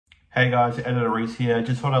Hey guys, Editor Reese here.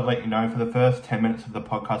 Just thought I'd let you know for the first 10 minutes of the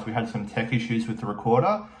podcast, we had some tech issues with the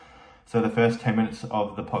recorder. So the first 10 minutes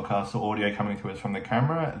of the podcast, the audio coming through is from the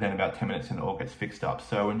camera. Then about 10 minutes and it all gets fixed up.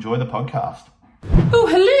 So enjoy the podcast. Oh,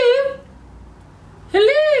 hello.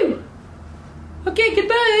 Hello. Okay,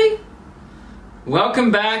 goodbye. Welcome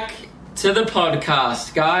back to the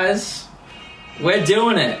podcast, guys. We're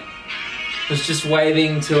doing it. Was just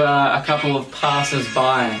waving to a couple of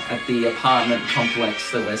passers-by at the apartment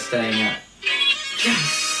complex that we're staying at.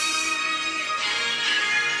 Yes!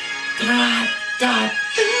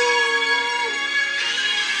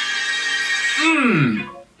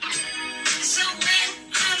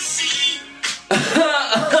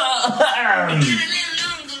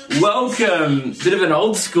 Welcome. Bit of an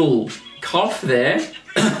old school cough there.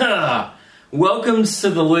 Welcome to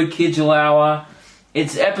the Luke Kidgell Hour.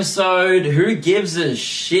 It's episode Who Gives a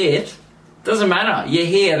Shit? Doesn't matter. You're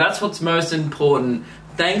here. That's what's most important.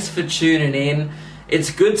 Thanks for tuning in. It's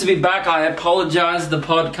good to be back. I apologize the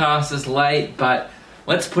podcast is late, but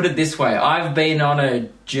let's put it this way. I've been on a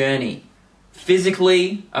journey,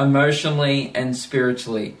 physically, emotionally, and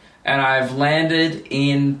spiritually. And I've landed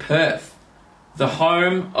in Perth, the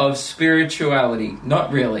home of spirituality.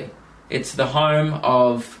 Not really. It's the home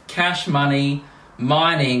of cash money,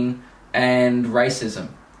 mining, and racism.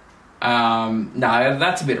 No,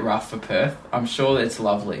 that's a bit rough for Perth. I'm sure it's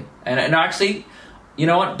lovely. And actually, you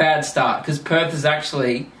know what? Bad start, because Perth is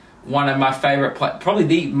actually one of my favourite,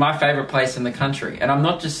 probably my favourite place in the country. And I'm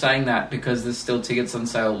not just saying that because there's still tickets on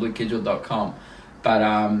sale at lukekidgell.com.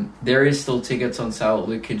 But there is still tickets on sale at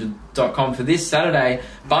lukekidgell.com for this Saturday.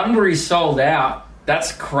 Bunbury's sold out.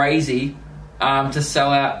 That's crazy. To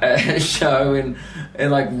sell out a show in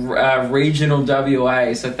regional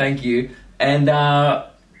WA, so thank you. And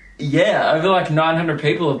over like 900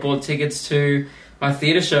 people have bought tickets to my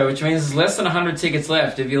theatre show, which means there's less than 100 tickets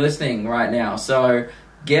left if you're listening right now. So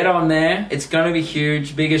get on there. It's going to be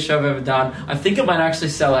huge, biggest show I've ever done. I think it might actually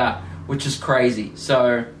sell out, which is crazy.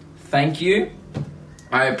 So thank you.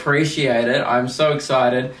 I appreciate it. I'm so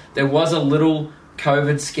excited. There was a little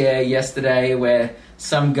COVID scare yesterday where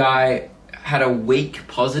some guy had a weak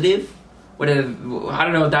positive. Whatever, I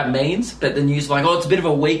don't know what that means, but the news like, it's a bit of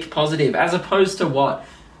a weak positive, as opposed to what?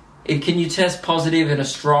 Can you test positive in a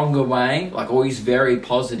stronger way? Like, he's very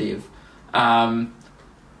positive. So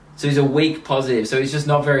he's a weak positive, so he's just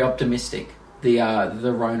not very optimistic, the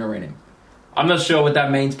Rona in him. I'm not sure what that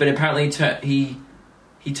means, but apparently he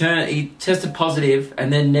tested positive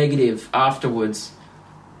and then negative afterwards.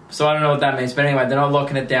 So I don't know what that means, but anyway, they're not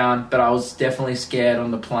locking it down, but I was definitely scared on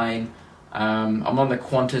the plane. I'm on the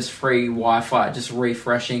Qantas free Wi-Fi, just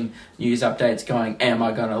refreshing news updates going, am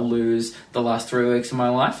I going to lose the last 3 weeks of my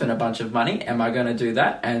life and a bunch of money? Am I going to do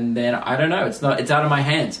that? And then, I don't know, it's out of my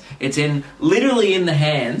hands. It's literally in the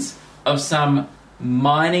hands of some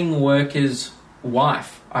mining worker's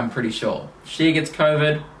wife, I'm pretty sure. She gets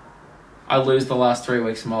COVID, I lose the last 3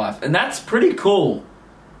 weeks of my life. And that's pretty cool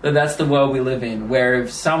that that's the world we live in, where if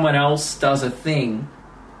someone else does a thing,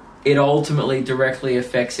 it ultimately directly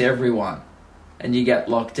affects everyone and you get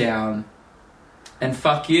locked down and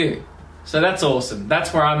fuck you. So that's awesome.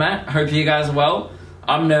 That's where I'm at. Hope you guys are well.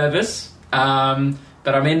 I'm nervous, but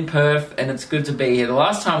I'm in Perth and it's good to be here. The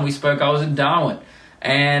last time we spoke, I was in Darwin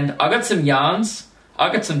and I got some yarns.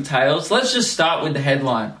 I got some tales. Let's just start with the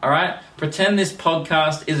headline, all right? Pretend this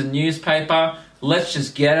podcast is a newspaper. Let's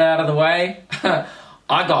just get it out of the way.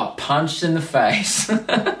 I got punched in the face.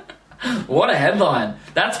 What a headline.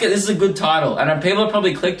 That's good. This is a good title. And people have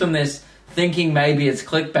probably clicked on this thinking maybe it's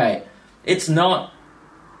clickbait. It's not.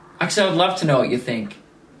 Actually, I would love to know what you think.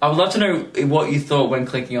 I would love to know what you thought when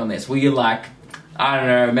clicking on this. Were you like, I don't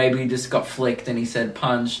know, maybe he just got flicked and he said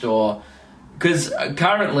punched, or... Because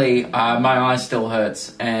currently, my eye still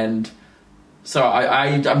hurts. And so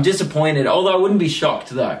I'm disappointed, although I wouldn't be shocked,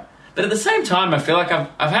 though. But at the same time, I feel like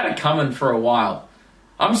I've had it coming for a while.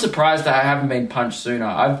 I'm surprised that I haven't been punched sooner.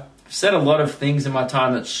 I've said a lot of things in my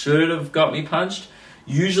time that should have got me punched,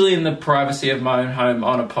 usually in the privacy of my own home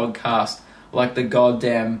on a podcast, like the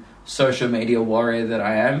goddamn social media warrior that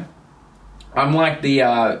I am. I'm like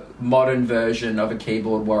the modern version of a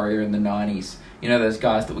keyboard warrior in the 90s. You know, those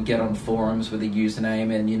guys that would get on forums with a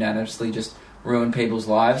username and unanimously just ruin people's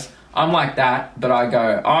lives. I'm like that, but I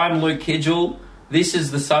go, I'm Luke Kidgell, this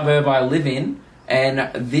is the suburb I live in,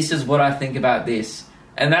 and this is what I think about this.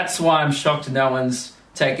 And that's why I'm shocked no one's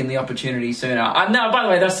taken the opportunity sooner. No, by the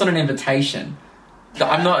way, that's not an invitation.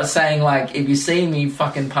 I'm not saying, like, if you see me,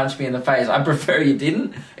 fucking punch me in the face. I prefer you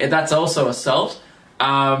didn't. That's also assault.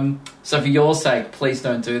 So for your sake, please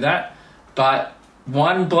don't do that. But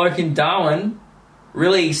one bloke in Darwin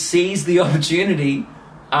really seized the opportunity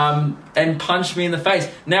and punched me in the face.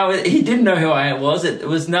 Now, he didn't know who I was. It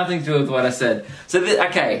was nothing to do with what I said. So,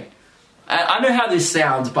 okay, I know how this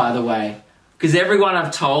sounds, by the way, because everyone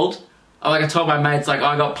I've told, like I told my mates, like,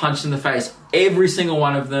 I got punched in the face. Every single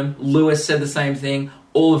one of them, Lewis said the same thing.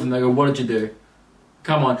 All of them, they go, what did you do?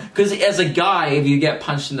 Come on. Because as a guy, if you get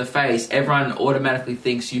punched in the face, everyone automatically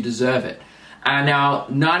thinks you deserve it. And now,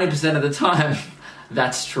 90% of the time,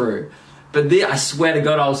 that's true. But I swear to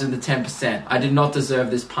God, I was in the 10%. I did not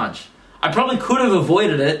deserve this punch. I probably could have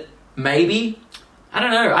avoided it, maybe. I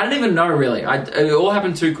don't know. I don't even know, really. It all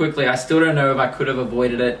happened too quickly. I still don't know if I could have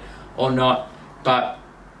avoided it or not. But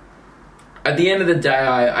at the end of the day,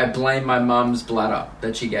 I blame my mum's bladder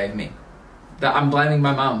that she gave me. I'm blaming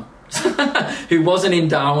my mum. Who wasn't in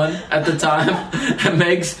Darwin at the time. And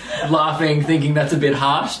Meg's laughing, thinking that's a bit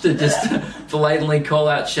harsh to just blatantly call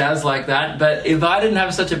out Shaz like that. But if I didn't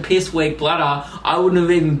have such a piss weak bladder, I wouldn't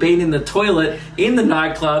have even been in the toilet in the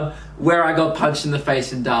nightclub where I got punched in the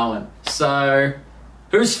face in Darwin. So,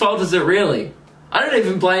 whose fault is it really? I don't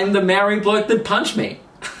even blame the Maori bloke that punched me.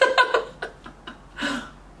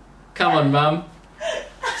 Come on, Mum.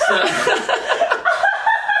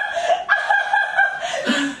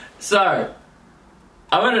 So,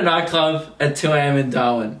 I'm at a nightclub at 2 a.m. in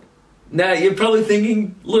Darwin. Now, you're probably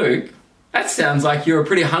thinking, Luke, that sounds like you were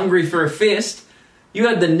pretty hungry for a fist. You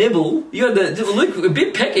had the nibble. Luke, a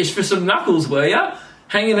bit peckish for some knuckles, were ya?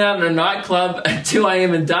 Hanging out in a nightclub at 2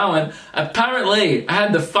 a.m. in Darwin. Apparently, I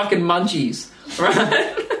had the fucking munchies,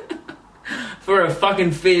 right? For a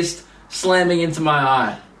fucking fist slamming into my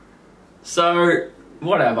eye. So,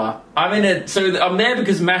 whatever. I'm in it. So I'm there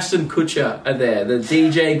because Mash and Kutcher are there. The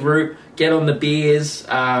DJ group, Get on the Beers,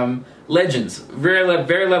 legends. Very,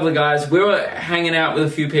 very lovely guys. We were hanging out with a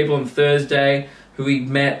few people on Thursday who we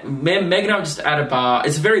met. Meg and I were just at a bar.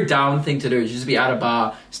 It's a very Darwin thing to do. Just be at a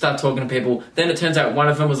bar, start talking to people. Then it turns out one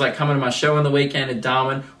of them was like coming to my show on the weekend in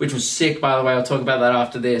Darwin, which was sick, by the way. I'll talk about that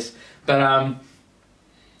after this. But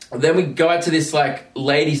then we go out to this like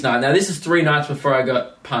ladies' night. Now this is 3 nights before I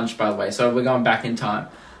got punched, by the way, so we're going back in time.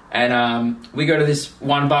 And we go to this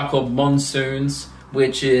one bar called Monsoons,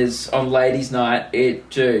 which is on ladies' night. It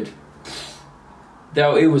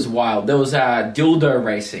was wild. There was dildo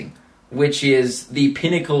racing, which is the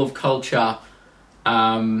pinnacle of culture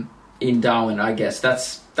in Darwin, I guess.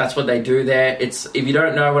 That's what they do there. It's, if you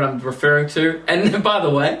don't know what I'm referring to, and by the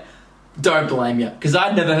way, don't blame you, because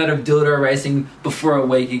I'd never heard of dildo racing before a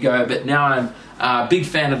week ago, but now I'm a big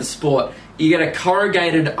fan of the sport. You get a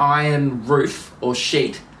corrugated iron roof or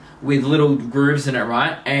sheet with little grooves in it,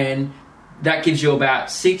 right? And that gives you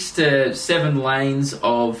about 6 to 7 lanes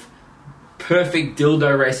of perfect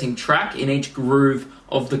dildo racing track in each groove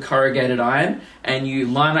of the corrugated iron, and you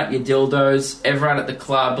line up your dildos. Everyone at the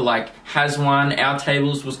club has one. Our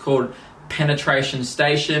tables was called Penetration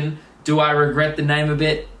Station. Do I regret the name of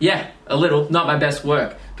it? Yeah, a little. Not my best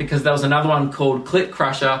work, because there was another one called Clit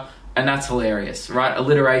Crusher, and that's hilarious, right?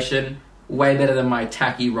 Alliteration, way better than my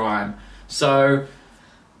tacky rhyme. So,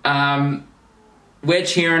 we're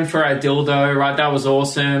cheering for our dildo, right? That was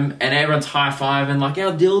awesome. And everyone's high-fiving, like,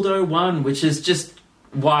 our dildo won, which is just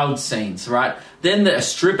wild scenes, right? Then a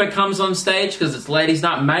stripper comes on stage, because it's ladies'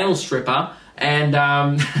 night, male stripper, and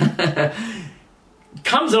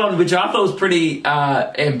comes on, which I thought was pretty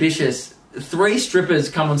ambitious. 3 strippers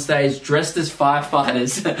come on stage dressed as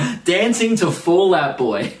firefighters, dancing to Fall Out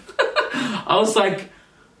Boy. I was like,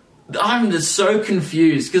 I'm just so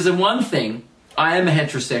confused, because in one thing, I am a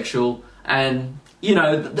heterosexual, and, you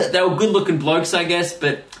know, they were good-looking blokes, I guess,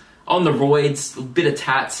 but on the roids, a bit of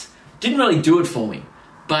tats, didn't really do it for me.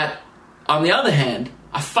 But on the other hand,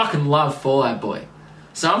 I fucking love Fall Out Boy.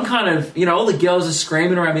 So I'm kind of, you know, all the girls are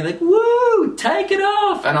screaming around me like, woo, take it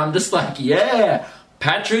off. And I'm just like, yeah,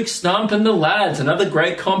 Patrick Stump and the lads. Another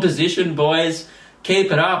great composition, boys.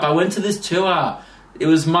 Keep it up. I went to this tour. It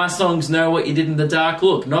was My Songs Know What You Did in the Dark.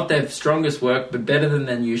 Look, not their strongest work, but better than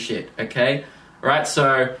their new shit, okay? Right,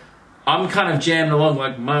 so I'm kind of jamming along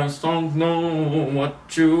like, my songs know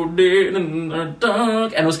what you did in the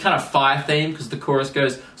dark. And it was kind of fire themed, because the chorus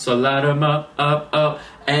goes, so light 'em up, up, up.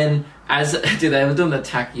 And they were doing the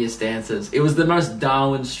tackiest dances. It was the most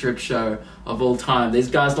Darwin strip show of all time. These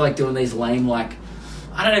guys like doing these lame, like,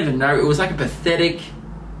 I don't even know. It was like a pathetic.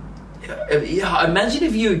 Yeah, imagine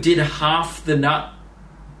if you did half the nut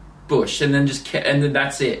bush and then and then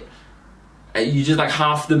that's it. You just like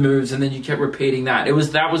half the moves and then you kept repeating that.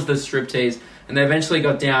 That was the striptease, and they eventually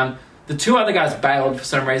got down. The 2 other guys bailed for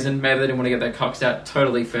some reason. Maybe they didn't want to get their cocks out.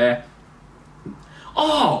 Totally fair.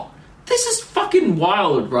 Oh, this is fucking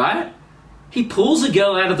wild, right? He pulls a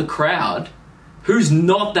girl out of the crowd who's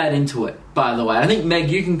not that into it. by the way. I think, Meg,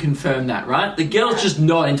 you can confirm that, right? The girl's just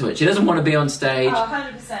not into it. She doesn't want to be on stage.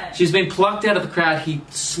 Oh, 100%. She's been plucked out of the crowd. He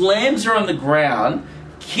slams her on the ground,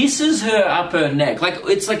 kisses her up her neck. Like,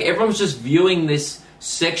 it's like everyone's just viewing this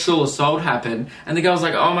sexual assault happen, and the girl's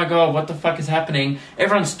like, oh my god, what the fuck is happening?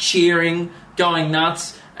 Everyone's cheering, going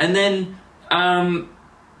nuts, and then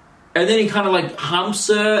he kind of like humps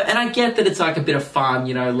her, and I get that it's like a bit of fun,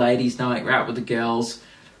 you know, ladies night out with the girls,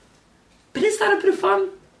 but is that a bit of fun?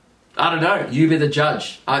 I don't know. You be the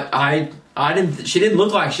judge. I didn't. She didn't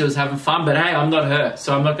look like she was having fun, but hey, I'm not her,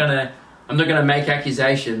 so I'm not gonna make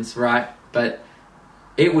accusations, right? But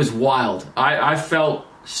it was wild. I felt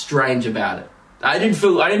strange about it. I didn't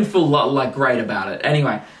feel like great about it.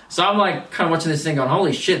 Anyway, so I'm like kind of watching this thing going,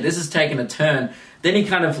 holy shit, this is taking a turn. Then he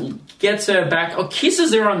kind of gets her back,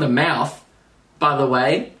 kisses her on the mouth, by the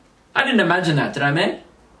way. I didn't imagine that, did I, man?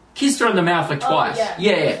 Kissed her on the mouth like twice.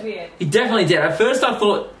 Yeah. Weird. He definitely did. At first I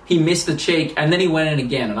thought he missed the cheek, and then he went in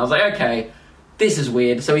again. And I was like, okay, this is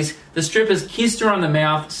weird. So the strippers kissed her on the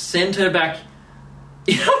mouth, sent her back.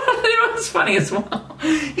 You know what's funny as well?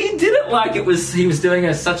 He did it like he was doing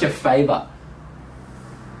her such a favour.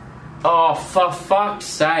 Oh, for fuck's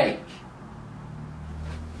sake.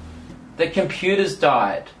 The computer's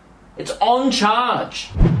died. It's on charge.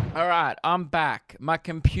 Alright, I'm back. My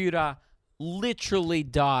computer literally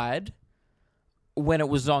died when it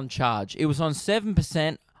was on charge. It was on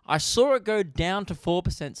 7%. I saw it go down to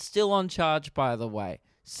 4%. Still on charge, by the way.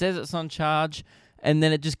 Says it's on charge, and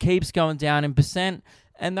then it just keeps going down in percent,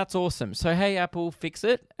 and that's awesome. So, hey, Apple, fix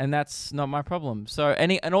it, and that's not my problem. So,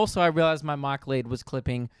 and also I realized my mic lead was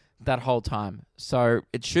clipping that whole time. So,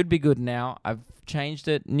 it should be good now. I've changed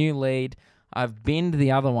it, new lead. I've binned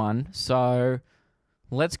the other one. So,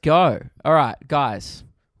 let's go. All right, guys.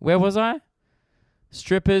 Where was I?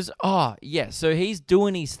 Strippers. Oh, yeah. So, he's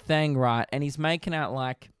doing his thing, right? And he's making out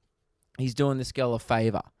like he's doing this girl a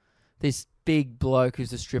favor. This big bloke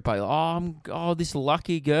who's a stripper. Oh, this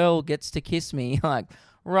lucky girl gets to kiss me. Like,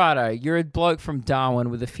 righto, you're a bloke from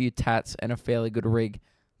Darwin with a few tats and a fairly good rig.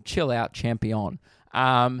 Chill out, champion.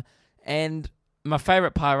 And my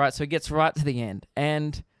favorite part, right? So it gets right to the end,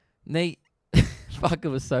 and fuck, it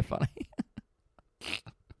was so funny.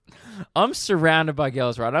 I'm surrounded by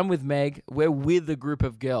girls, right? I'm with Meg. We're with a group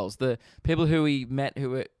of girls. The people who we met who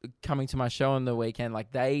were coming to my show on the weekend,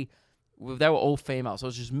 like they were all female. So it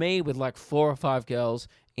was just me with like 4 or 5 girls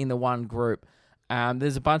in the one group.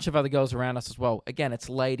 There's a bunch of other girls around us as well. Again, it's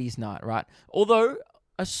ladies' night, right? Although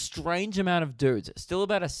a strange amount of dudes. Still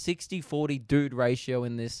about a 60-40 dude ratio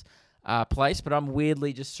in this place, but I'm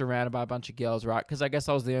weirdly just surrounded by a bunch of girls, right? Because I guess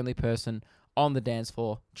I was the only person on the dance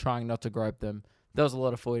floor trying not to grope them. There was a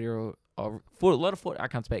lot of 40-year-old... I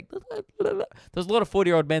can't speak. There's a lot of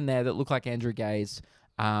 40-year-old men there that look like Andrew Gaze.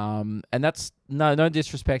 And that's no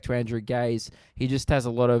disrespect to Andrew Gaze. He just has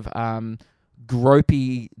a lot of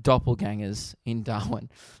gropey doppelgangers in Darwin.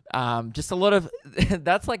 Just a lot of...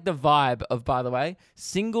 That's like the vibe of, by the way,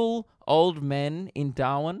 single old men in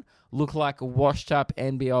Darwin look like washed-up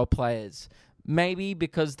NBL players. Maybe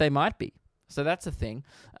because they might be. So that's a thing,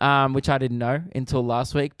 which I didn't know until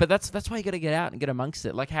last week. But that's why you got to get out and get amongst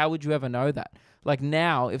it. Like, how would you ever know that? Like,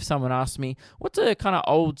 now, if someone asked me, what do kind of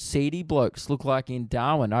old seedy blokes look like in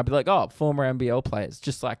Darwin? I'd be like, oh, former NBL players,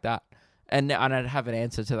 just like that. And I'd have an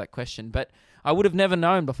answer to that question. But I would have never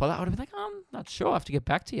known before that. I would have been like, I'm not sure. I have to get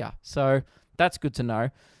back to you. So that's good to know.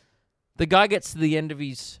 The guy gets to the end of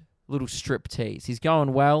his little strip tease. He's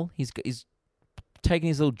going well. He's taking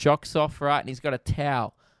his little jocks off, right? And he's got a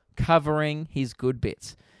towel covering his good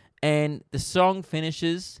bits. And the song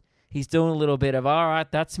finishes. He's doing a little bit of, all right,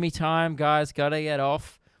 that's me time, guys. Got to get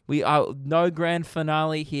off. We are no grand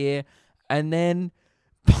finale here. And then,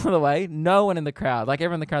 by the way, no one in the crowd, like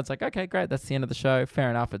everyone in the crowd's like, okay, great. That's the end of the show. Fair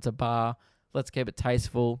enough. It's a bar. Let's keep it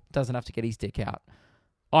tasteful. Doesn't have to get his dick out.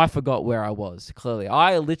 I forgot where I was, clearly.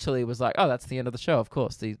 I literally was like, oh, that's the end of the show, of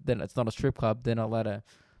course. Then it's not a strip club. Then I'll let her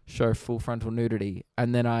show full frontal nudity.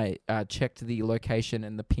 And then I checked the location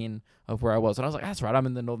and the pin of where I was. And I was like, that's right, I'm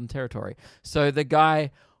in the Northern Territory. So the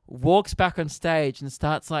guy walks back on stage and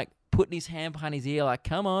starts like putting his hand behind his ear like,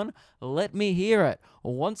 come on, let me hear it.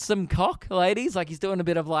 Want some cock, ladies? Like he's doing a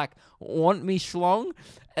bit of like, want me schlong?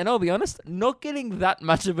 And I'll be honest, not getting that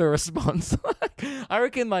much of a response. I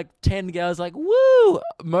reckon like 10 girls like, woo!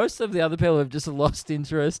 Most of the other people have just lost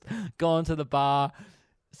interest, gone to the bar.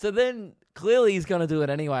 So then clearly he's going to do it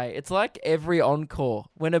anyway. It's like every encore.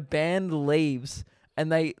 When a band leaves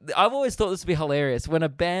and I've always thought this would be hilarious. When a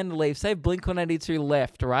band leaves, say Blink-182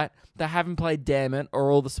 left, right? They haven't played Damn It or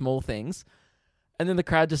All the Small Things. And then the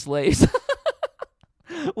crowd just leaves.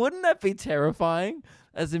 Wouldn't that be terrifying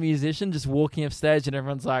as a musician just walking off stage and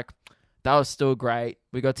everyone's like, That was still great.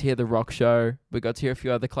 We got to hear The Rock Show. We got to hear a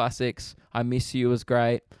few other classics. I Miss You was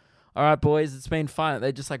great. All right, boys, it's been fun.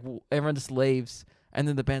 They just like, everyone just leaves. And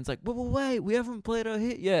then the band's like, wait, we haven't played our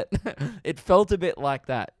hit yet. It felt a bit like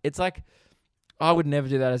that. It's like, I would never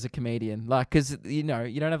do that as a comedian. Like, because, you know,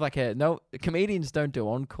 you don't have like comedians don't do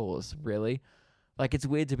encores, really. Like, it's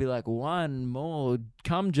weird to be like, one more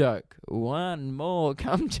cum joke. One more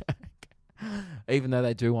cum joke. Even though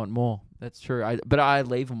they do want more. That's true. But I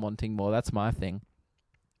leave them wanting more. That's my thing.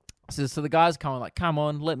 So the guys come like, come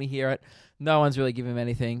on, let me hear it. No one's really giving him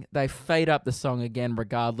anything. They fade up the song again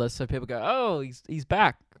regardless. So people go, oh, he's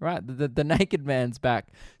back, right? The naked man's back.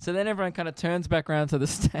 So then everyone kind of turns back around to the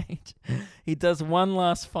stage. He does one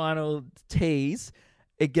last final tease.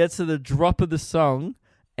 It gets to the drop of the song,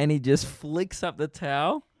 and he just flicks up the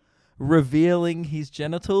towel, revealing his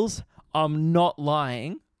genitals. I'm not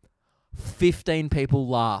lying. 15 people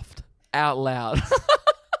laughed out loud.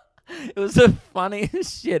 It was the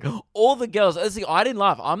funniest shit. All the girls, I didn't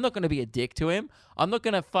laugh. I'm not going to be a dick to him. I'm not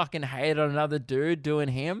going to fucking hate on another dude doing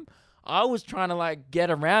him. I was trying to like get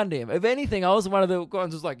around him. If anything, I was one of the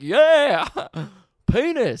ones who's like, yeah,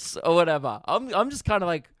 penis or whatever. I'm just kind of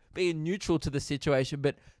like being neutral to the situation,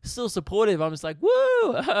 but still supportive. I'm just like,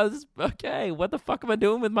 woo, okay, what the fuck am I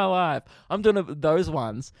doing with my life? I'm doing those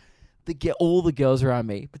ones. Get all the girls around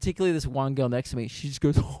me, particularly this one girl next to me, she just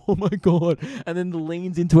goes, oh my God, and then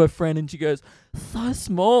leans into her friend and she goes, so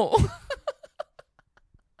small. What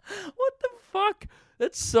the fuck?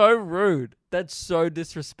 That's so rude. That's so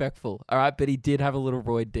disrespectful. All right, but he did have a little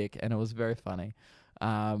roid dick and it was very funny.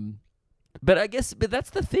 But that's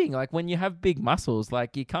the thing, like when you have big muscles,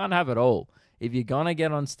 like you can't have it all. If you're gonna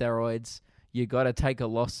get on steroids, you got to take a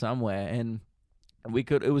loss somewhere, and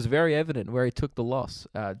it was very evident where he took the loss.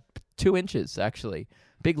 2 inches, actually.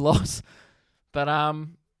 Big loss. But,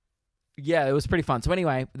 yeah, it was pretty fun. So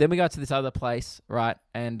anyway, then we got to this other place, right?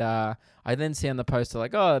 And I then see on the poster,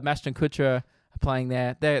 like, oh, Mashton Kutcher are playing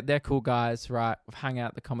there. They're cool guys, right? We've hung out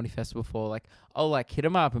at the comedy festival before. Like, I'll, like, hit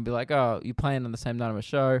them up and be like, oh, you playing on the same night of a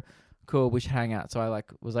show? Cool, we should hang out. So I,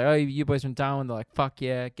 was like, oh, you boys from Darwin? They're like, fuck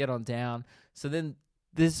yeah, get on down. So then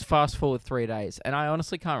this fast forward 3 days. And I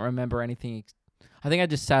honestly can't remember anything. I think I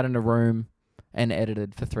just sat in a room and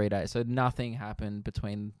edited for 3 days. So nothing happened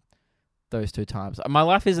between those 2 times. My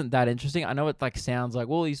life isn't that interesting. I know it like sounds like,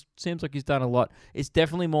 well, he seems like he's done a lot. It's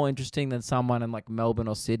definitely more interesting than someone in like Melbourne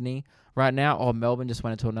or Sydney right now. Oh, Melbourne just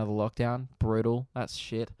went into another lockdown. Brutal. That's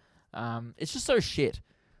shit. It's just so shit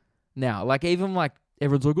now. Like even like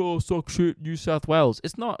everyone's like, oh, suck shit, New South Wales.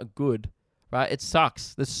 It's not good, right? It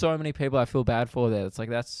sucks. There's so many people I feel bad for there. It's like,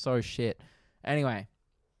 that's so shit. Anyway.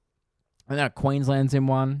 And now Queensland's in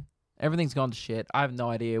one. Everything's gone to shit. I have no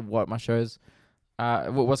idea what my shows,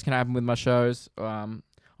 what's going to happen with my shows. I'm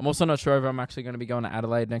also not sure if I'm actually going to be going to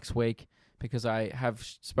Adelaide next week because I have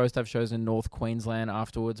supposed to have shows in North Queensland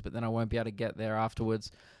afterwards, but then I won't be able to get there afterwards.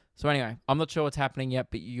 So anyway, I'm not sure what's happening yet,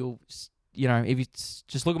 but if you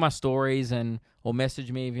just look at my stories or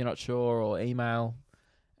message me if you're not sure, or email,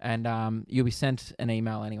 and you'll be sent an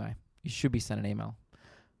email anyway. You should be sent an email.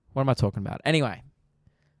 What am I talking about? Anyway.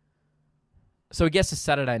 So I guess it's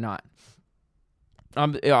Saturday night.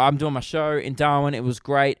 I'm doing my show in Darwin. It was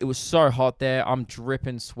great. It was so hot there. I'm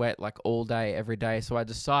dripping sweat like all day, every day. So I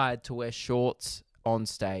decide to wear shorts on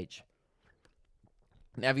stage.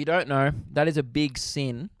 Now, if you don't know, that is a big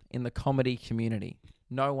sin in the comedy community.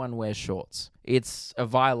 No one wears shorts. It's a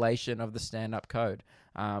violation of the stand-up code.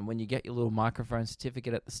 When you get your little microphone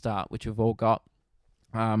certificate at the start, which we've all got,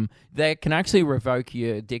 they can actually revoke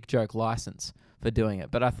your dick joke license for doing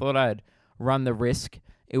it. But I thought I'd run the risk.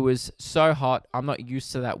 It was so hot. I'm not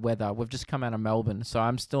used to that weather. We've just come out of Melbourne, so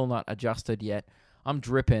I'm still not adjusted yet. I'm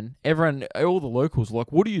dripping. Everyone, all the locals are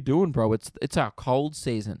like, what are you doing, bro? It's our cold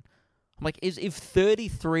season. I'm like, if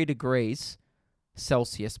 33 degrees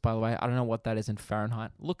Celsius, by the way, I don't know what that is in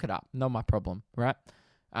Fahrenheit. Look it up. Not my problem, right?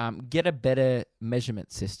 Get a better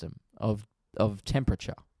measurement system of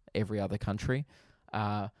temperature every other country.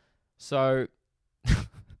 So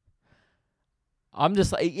I'm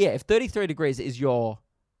just like, yeah, if 33 degrees is your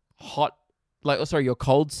your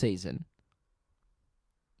cold season,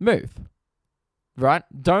 move, right?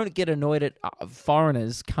 Don't get annoyed at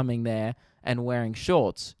foreigners coming there and wearing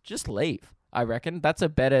shorts. Just leave. I reckon that's a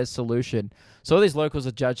better solution. So all these locals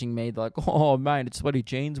are judging me. They're like, oh, man, it's sweaty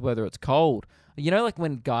jeans weather. It's cold. You know, like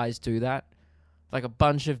when guys do that? Like a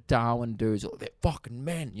bunch of Darwin dudes, they're fucking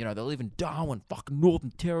men. You know, they live in Darwin, fucking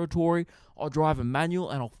Northern Territory. I'll drive a manual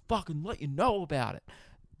and I'll fucking let you know about it.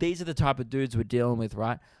 These are the type of dudes we're dealing with,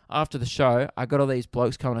 right? After the show, I got all these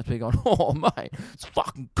blokes coming up to me going, oh, mate, it's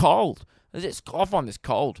fucking cold. I find this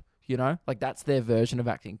cold, you know? Like, that's their version of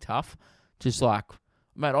acting tough. Just like,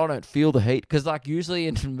 mate, I don't feel the heat. Because, like, usually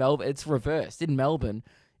in Melbourne, it's reversed. In Melbourne,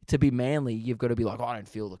 to be manly, you've got to be like, I don't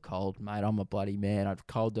feel the cold, mate. I'm a bloody man.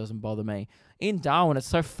 Cold doesn't bother me. In Darwin, it's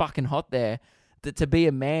so fucking hot there that to be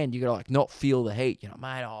a man, you got to, like, not feel the heat. You know,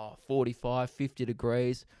 mate, 45, 50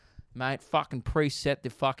 degrees. Mate, fucking preset the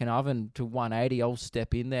fucking oven to 180. I'll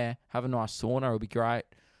step in there, have a nice sauna. It'll be great.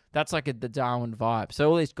 That's like the Darwin vibe. So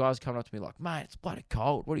all these guys coming up to me like, mate, it's bloody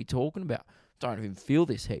cold. What are you talking about? Don't even feel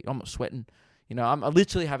this heat. I'm not sweating. You know, I'm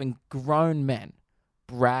literally having grown men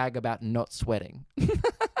brag about not sweating.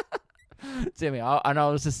 To me, I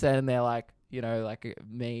was just standing there like, you know, like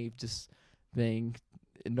me just being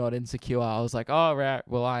not insecure. I was like, oh, right,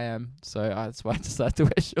 well, I am. So that's why I decided to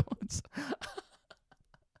wear shorts.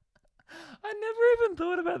 I never even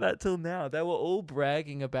thought about that till now. They were all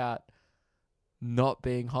bragging about not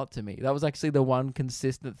being hot to me. That was actually the one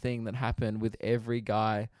consistent thing that happened with every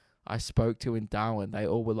guy I spoke to in Darwin. They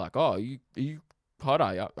all were like, oh, are you hot,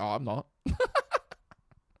 are you? Oh, I'm not.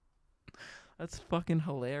 That's fucking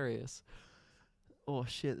hilarious. Oh,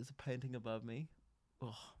 shit, there's a painting above me.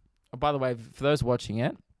 Oh, by the way, for those watching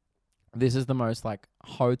it, this is the most, like,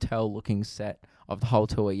 hotel-looking set of the whole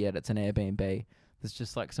tour yet. It's an Airbnb. There's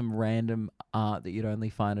just, like, some random art that you'd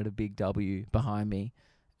only find at a Big W behind me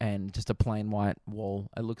and just a plain white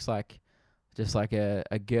wall. It looks like just like a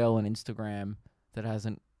girl on Instagram that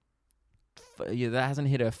hasn't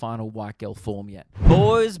hit her final white girl form yet.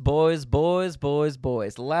 Boys,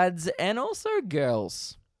 lads, and also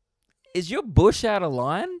girls. Is your bush out of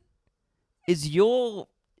line? Is your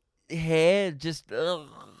hair just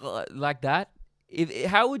like that?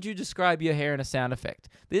 How would you describe your hair in a sound effect?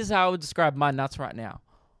 This is how I would describe my nuts right now.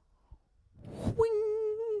 Whing.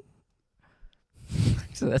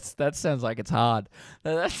 So that sounds like it's hard.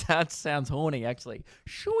 That sounds horny, actually.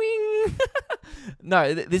 Swing.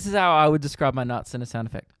 No, this is how I would describe my nuts in a sound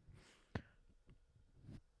effect.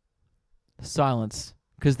 Silence.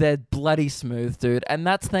 Because they're bloody smooth, dude. And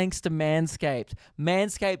that's thanks to Manscaped.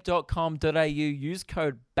 Manscaped.com.au. Use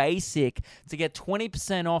code BASIC to get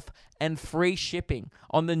 20% off and free shipping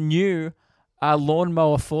on the new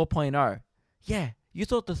Lawnmower 4.0. Yeah, you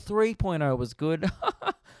thought the 3.0 was good.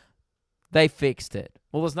 They fixed it.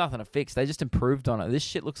 Well, there's nothing to fix. They just improved on it. This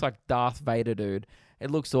shit looks like Darth Vader, dude. It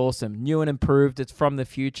looks awesome. New and improved. It's from the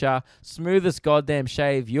future. Smoothest goddamn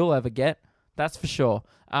shave you'll ever get. That's for sure.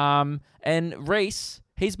 And Reese,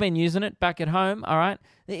 he's been using it back at home, all right?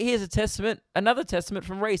 Here's another testament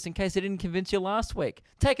from Reese in case it didn't convince you last week.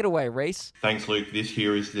 Take it away, Reese. Thanks, Luke. This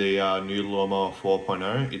here is the new Lawnmower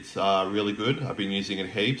 4.0. It's really good. I've been using it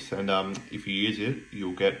heaps, and if you use it,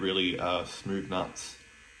 you'll get really smooth nuts.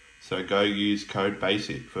 So go use code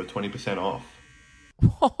BASIC for 20% off.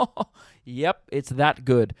 Yep, it's that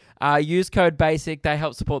good. Use code BASIC. They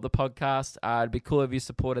help support the podcast. It'd be cool if you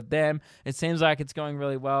supported them. It seems like it's going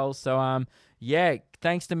really well. So, yeah,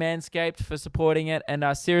 thanks to Manscaped for supporting it. And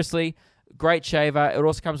seriously, great shaver. It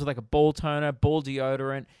also comes with like a ball toner, ball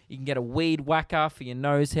deodorant. You can get a weed whacker for your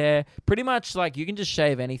nose hair. Pretty much like you can just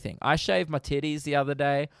shave anything. I shaved my titties the other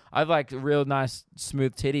day. I've like real nice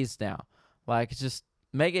smooth titties now. Like it's just...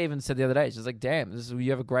 Meg even said the other day, she's like, damn,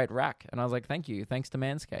 you have a great rack. And I was like, thank you. Thanks to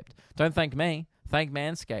Manscaped. Don't thank me. Thank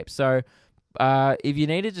Manscaped. So if you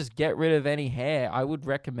need to just get rid of any hair, I would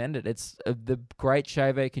recommend it. It's the great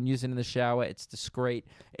shaver. You can use it in the shower. It's discreet.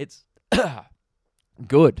 It's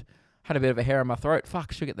good. Had a bit of a hair in my throat.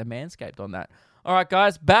 Fuck, should get the Manscaped on that. All right,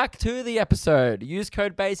 guys, back to the episode. Use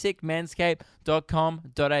code BASIC,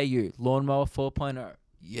 manscaped.com.au. Lawnmower 4.0.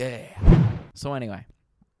 Yeah. So anyway.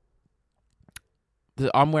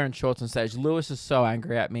 I'm wearing shorts on stage. Lewis is so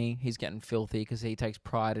angry at me. He's getting filthy because he takes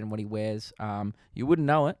pride in what he wears. You wouldn't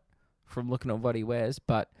know it from looking at what he wears,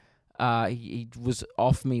 but he was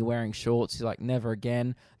off me wearing shorts. He's like, never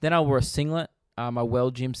again. Then I wore a singlet, my Well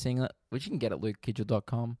Gym singlet, which you can get at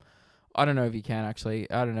lukekidgell.com. I don't know if you can, actually.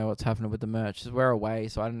 I don't know what's happening with the merch. We're away,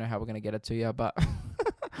 so I don't know how we're going to get it to you, but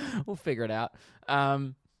we'll figure it out.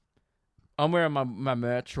 I'm wearing my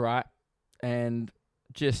merch, right? And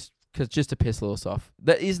just to piss Lewis off.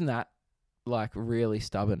 Isn't that like really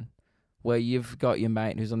stubborn? Where you've got your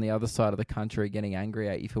mate who's on the other side of the country getting angry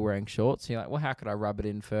at you for wearing shorts. You're like, well, how could I rub it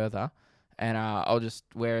in further? And I'll just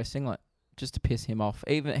wear a singlet just to piss him off.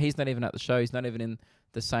 Even he's not even at the show. He's not even in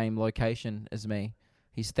the same location as me.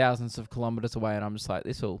 He's thousands of kilometers away, and I'm just like,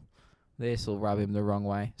 this'll rub him the wrong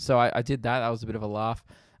way. So I did that. That was a bit of a laugh.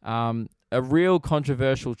 A real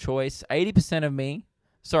controversial choice. 80% of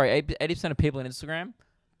people on Instagram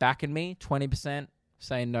backing me, 20%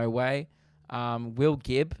 saying no way. Will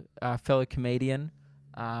Gibb, a fellow comedian,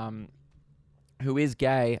 who is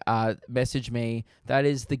gay, messaged me, that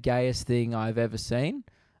is the gayest thing I've ever seen.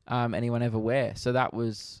 anyone ever wear. So that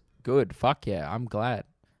was good. Fuck yeah, I'm glad.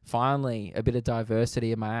 Finally, a bit of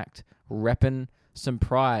diversity in my act. Repping some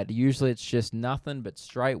pride. Usually it's just nothing but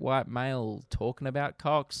straight white male talking about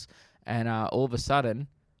cocks. And all of a sudden,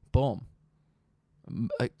 boom.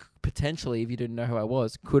 Potentially, if you didn't know who I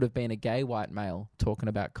was, could have been a gay white male talking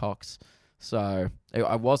about cocks. So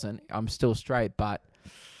I wasn't. I'm still straight, but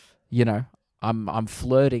you know, I'm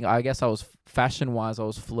flirting. I guess I was fashion-wise, I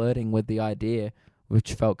was flirting with the idea,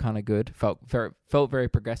 which felt kind of good. Felt very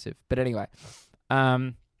progressive. But anyway,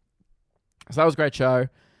 so that was a great show.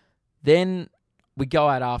 Then we go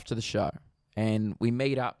out after the show and we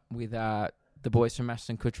meet up with the boys from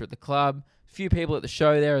Ashton Kutcher at the club. A few people at the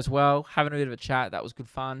show there as well, having a bit of a chat. That was good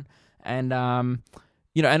fun. And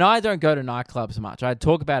you know, and I don't go to nightclubs much. I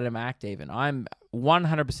talk about it in my act even. I'm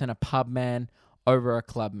 100% a pub man over a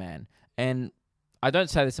club man. And I don't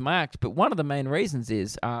say this in my act, but one of the main reasons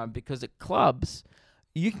is because at clubs,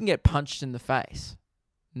 you can get punched in the face.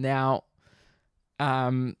 Now,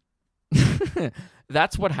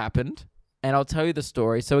 that's what happened. And I'll tell you the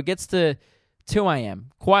story. So it gets to 2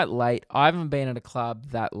 a.m., quite late. I haven't been at a club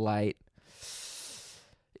that late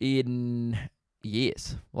in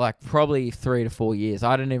years, like probably 3 to 4 years.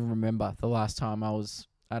 I don't even remember the last time I was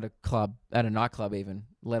at a nightclub even,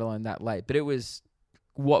 let alone that late. But it was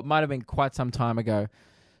what might have been quite some time ago.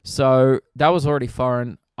 So that was already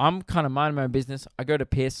foreign. I'm kind of minding my own business. I go to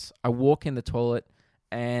piss. I walk in the toilet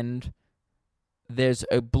and there's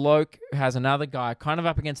a bloke who has another guy kind of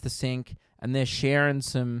up against the sink and they're sharing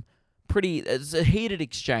some it's a heated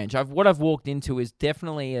exchange. What I've walked into is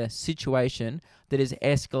definitely a situation that is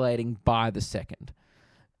escalating by the second.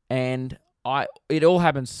 And it all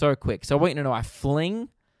happens so quick. So I want you to know I fling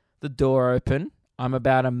the door open. I'm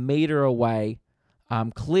about a meter away,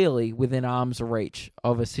 clearly within arm's reach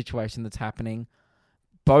of a situation that's happening.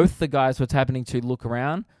 Both the guys who it's happening to look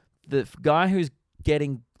around. The guy who's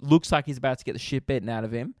looks like he's about to get the shit beaten out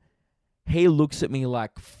of him. He looks at me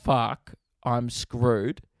like, fuck, I'm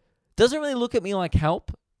screwed. Doesn't really look at me like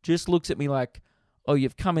help. Just looks at me like, oh,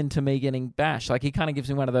 you've come into me getting bashed. Like he kind of gives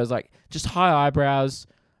me one of those like just high eyebrows.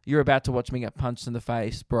 You're about to watch me get punched in the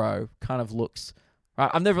face, bro. Kind of looks. Right?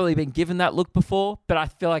 I've never really been given that look before, but I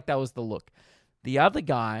feel like that was the look. The other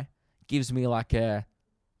guy gives me like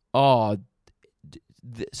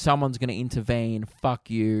someone's going to intervene. Fuck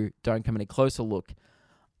you. Don't come any closer look.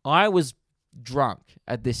 I was drunk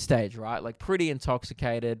at this stage, right? Like pretty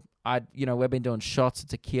intoxicated. We've been doing shots of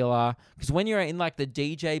tequila. Because when you're in like the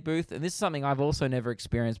DJ booth, and this is something I've also never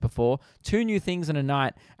experienced before, 2 new things in a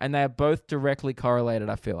night, and they are both directly correlated,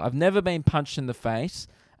 I feel. I've never been punched in the face,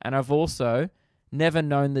 and I've also never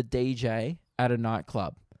known the DJ at a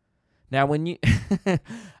nightclub. Now, when you...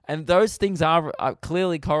 and those things are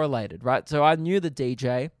clearly correlated, right? So I knew the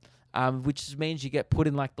DJ, which means you get put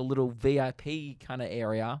in like the little VIP kind of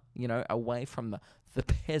area, away from the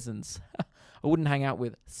peasants. I wouldn't hang out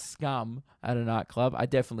with scum at a nightclub. I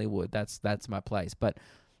definitely would. That's my place. But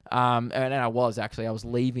and I was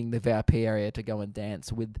leaving the VIP area to go and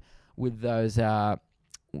dance with those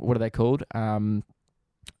what are they called?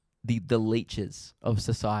 The leeches of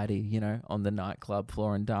society, on the nightclub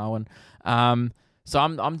floor in Darwin. So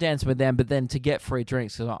I'm dancing with them, but then to get free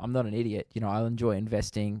drinks, because I'm not an idiot, I enjoy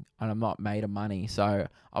investing and I'm not made of money. So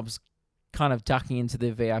I was kind of ducking into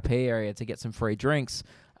the VIP area to get some free drinks.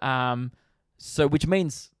 So which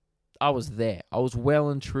means I was there. I was well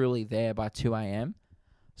and truly there by 2 a.m.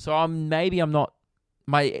 So I'm not,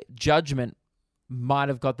 my judgment might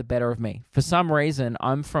have got the better of me. For some reason,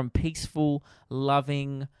 I'm from peaceful,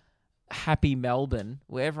 loving, happy Melbourne,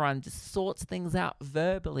 where everyone just sorts things out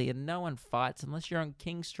verbally and no one fights unless you're on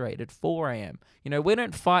King Street at 4 a.m. We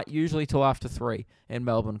don't fight usually till after 3 in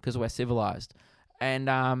Melbourne because we're civilized. And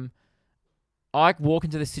I walk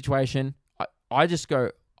into this situation, I just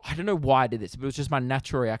go, I don't know why I did this, but it was just my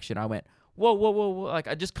natural reaction. I went, whoa, whoa, whoa, whoa. Like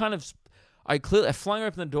I just kind of, I flung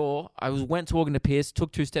open the door. I went to walking to Pierce,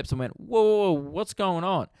 took 2 steps and went, whoa, whoa, whoa, what's going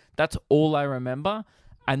on? That's all I remember.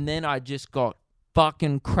 And then I just got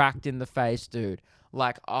fucking cracked in the face, dude.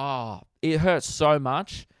 Like, it hurt so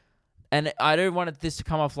much. And I don't want this to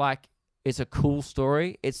come off like it's a cool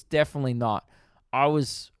story. It's definitely not. I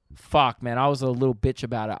was a little bitch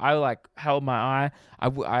about it. I like held my eye. I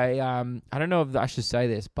don't know if I should say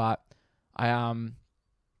this, but I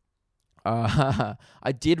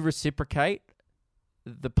did reciprocate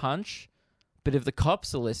the punch. But if the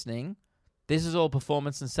cops are listening, this is all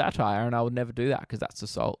performance and satire, and I would never do that because that's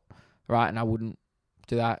assault, right? And I wouldn't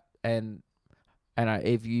do that. And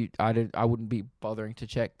I wouldn't be bothering to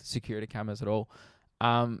check the security cameras at all.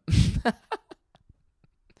 But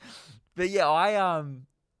yeah,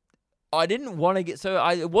 I didn't want to get... So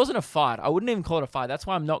it wasn't a fight. I wouldn't even call it a fight. That's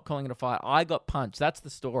why I'm not calling it a fight. I got punched. That's the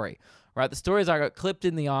story, right? The story is I got clipped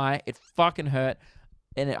in the eye. It fucking hurt.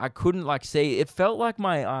 And I couldn't, see. It felt like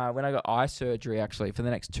my when I got eye surgery, actually, for the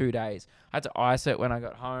next 2 days. I had to ice it when I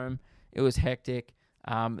got home. It was hectic.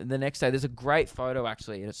 The next day, there's a great photo,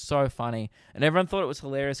 actually, and it's so funny. And everyone thought it was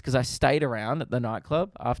hilarious because I stayed around at the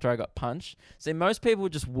nightclub after I got punched. See, most people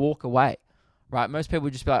would just walk away, right? Most people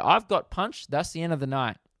would just be like, I've got punched. That's the end of the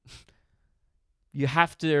night. You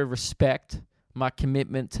have to respect my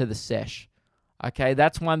commitment to the sesh. Okay,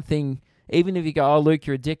 that's one thing. Even if you go, oh, Luke,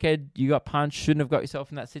 you're a dickhead, you got punched, shouldn't have got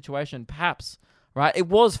yourself in that situation, perhaps, right? It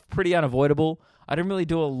was pretty unavoidable. I didn't really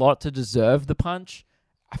do a lot to deserve the punch.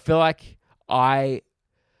 I feel like I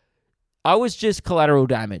was just collateral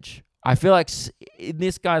damage. I feel like in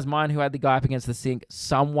this guy's mind who had the guy up against the sink,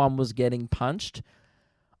 someone was getting punched.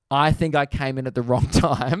 I think I came in at the wrong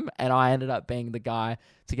time, and I ended up being the guy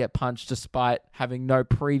to get punched despite having no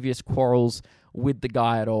previous quarrels with the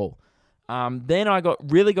guy at all. Then I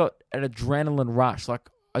really got an adrenaline rush.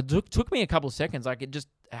 It took me a couple of seconds. It just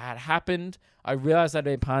had happened. I realized I'd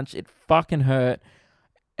been punched. It fucking hurt.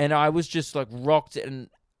 And I was just rocked. And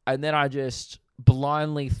then I just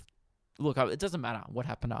blindly... Look, it doesn't matter what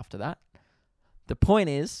happened after that. The point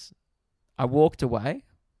is, I walked away,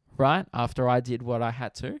 right, after I did what I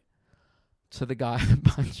had to the guy who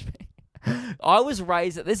punched me. I was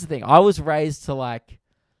raised... This is the thing. I was raised to,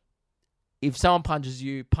 if someone punches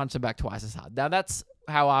you, punch them back twice as hard. Now, that's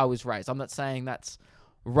how I was raised. I'm not saying that's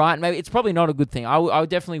right. Maybe it's probably not a good thing. I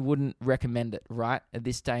definitely wouldn't recommend it, right, at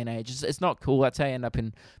this day and age. It's not cool. That's how you end up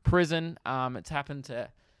in prison. It's happened to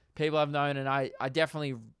people I've known, and I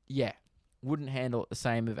definitely, wouldn't handle it the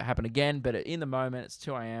same if it happened again. But in the moment, it's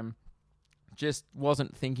 2 a.m. Just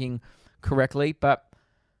wasn't thinking correctly. But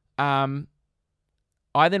I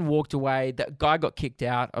then walked away. That guy got kicked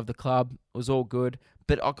out of the club. It was all good.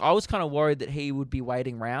 But I was kind of worried that he would be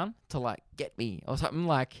waiting around to get me or something,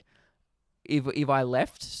 if I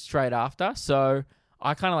left straight after. So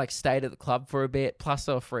I kind of stayed at the club for a bit. Plus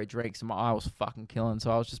there were free drinks and my eye was fucking killing. So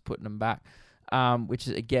I was just putting them back, which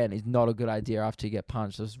is not a good idea after you get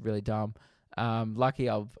punched. It was really dumb. Lucky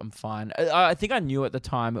I'm fine. I think I knew at the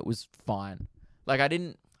time it was fine. I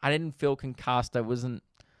didn't feel concussed.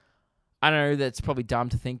 I don't know, that's probably dumb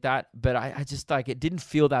to think that, but I just, it didn't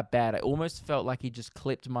feel that bad. I almost felt like he just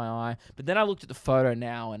clipped my eye. But then I looked at the photo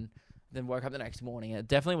now and then woke up the next morning, and it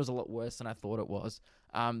definitely was a lot worse than I thought it was.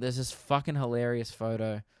 There's this fucking hilarious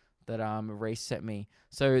photo that Reese sent me.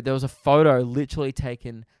 So there was a photo literally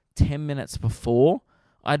taken 10 minutes before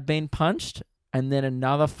I'd been punched, and then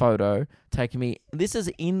another photo taken me... This is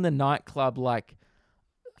in the nightclub,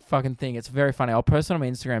 fucking thing. It's very funny. I'll post it on my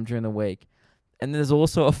Instagram during the week. And there's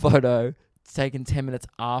also a photo taken 10 minutes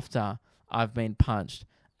after I've been punched.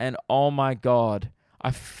 And oh my God, I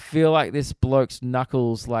feel like this bloke's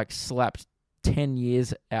knuckles slapped 10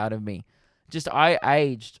 years out of me. I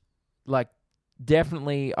aged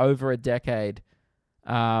definitely over a decade.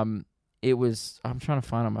 I'm trying to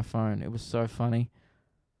find it on my phone. It was so funny.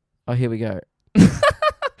 Oh, here we go.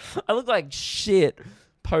 I look like shit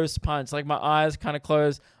post-punch. My eyes kind of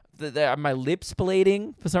closed. My lips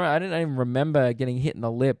bleeding for some reason. I didn't even remember getting hit in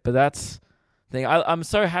the lip, but that's the thing. I'm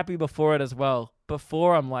so happy before it as well.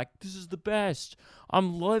 Before I'm this is the best.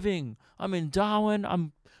 I'm living. I'm in Darwin.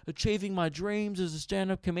 I'm achieving my dreams as a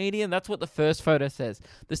stand-up comedian. That's what the first photo says.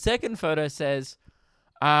 The second photo says,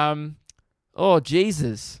 oh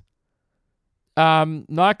Jesus,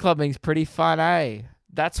 nightclubbing's pretty fun, eh?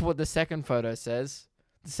 That's what the second photo says.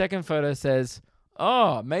 The second photo says,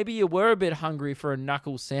 oh, maybe you were a bit hungry for a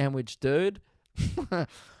knuckle sandwich, dude.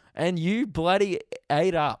 And you bloody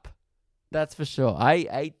ate up. That's for sure. I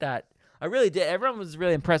ate that. I really did. Everyone was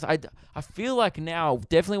really impressed. I feel like now,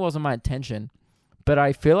 definitely wasn't my intention, but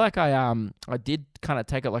I feel like I did kind of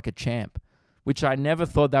take it like a champ, which I never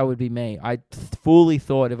thought that would be me. I fully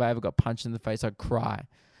thought if I ever got punched in the face, I'd cry.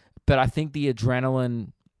 But I think the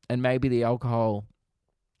adrenaline and maybe the alcohol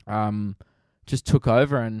just took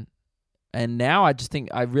over, and now I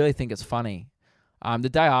really think it's funny. A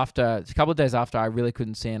couple of days after, I really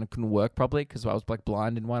couldn't see and I couldn't work properly because I was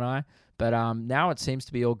blind in one eye. But now it seems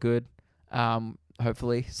to be all good.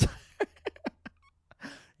 Hopefully.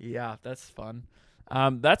 Yeah, that's fun.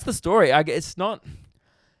 That's the story. It's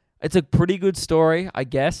a pretty good story, I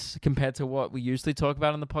guess, compared to what we usually talk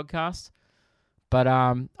about on the podcast. But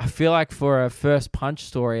I feel like for a first punch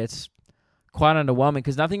story, it's quite underwhelming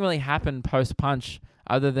because nothing really happened post-punch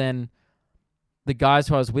other than the guys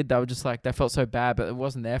who I was with. They were just they felt so bad, but it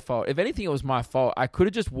wasn't their fault. If anything, it was my fault. I could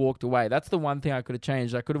have just walked away. That's the one thing I could have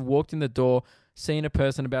changed. I could have walked in the door, seen a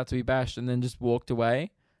person about to be bashed, and then just walked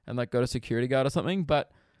away and like got a security guard or something.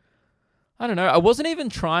 But I don't know. I wasn't even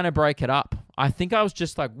trying to break it up. I think I was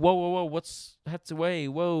just like, whoa, what's hats away?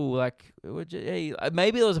 Whoa, like, hey,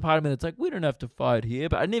 maybe there was a part of me that's like, we don't have to fight here.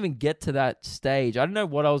 But I didn't even get to that stage. I didn't know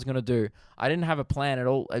what I was going to do. I didn't have a plan at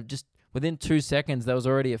all. Just within 2 seconds, there was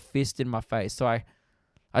already a fist in my face. So I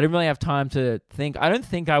didn't really have time to think. I don't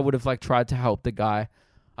think I would have like tried to help the guy.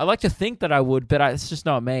 I like to think that I would, but it's just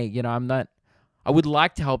not me. You know, I'm not. I would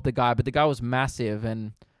like to help the guy, but the guy was massive,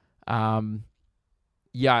 and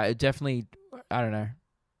yeah, it definitely. I don't know.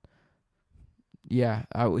 Yeah,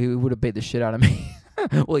 he would have beat the shit out of me.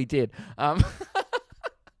 Well, he did. Why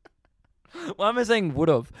am I saying would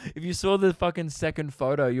have? If you saw the fucking second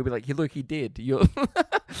photo, you'll be like, look, he did. You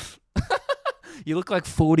look like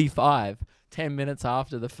 45, 10 minutes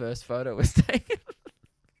after the first photo was taken.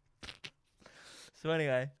 So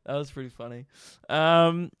anyway, that was pretty funny.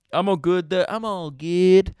 I'm all good. I'm all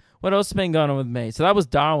good. What else has been going on with me? So that was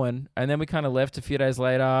Darwin, and then we kind of left a few days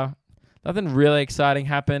later. Nothing really exciting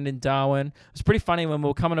happened in Darwin. It was pretty funny when we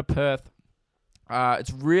were coming to Perth.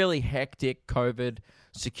 It's really hectic COVID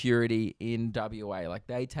security in WA. Like,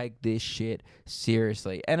 they take this shit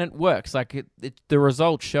seriously. And it works. Like, the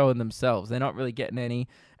results show in themselves. They're not really getting any.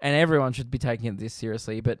 And everyone should be taking it this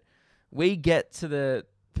seriously. But we get to the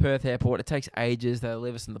Perth airport. It takes ages. They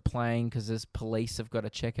leave us in the plane because there's police have got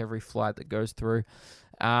to check every flight that goes through.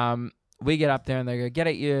 We get up there and they go, get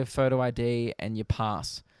out your photo ID and your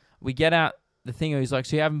pass. We get out the thing. He's like,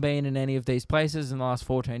 so you haven't been in any of these places in the last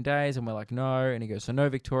 14 days? And we're like, no. And he goes, so no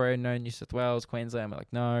Victoria, no New South Wales, Queensland? We're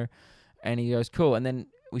like, no. And he goes, cool. And then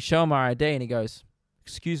we show him our ID and he goes,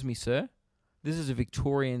 excuse me, sir, this is a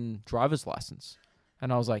Victorian driver's license.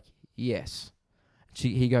 And I was like, yes.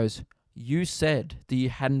 He goes, you said that you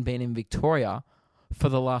hadn't been in Victoria for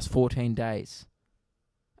the last 14 days.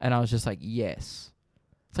 And I was just like, yes.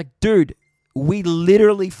 It's like, dude, we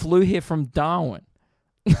literally flew here from Darwin.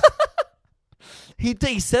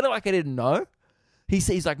 He said it like I didn't know.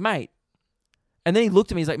 He's like, mate. And then he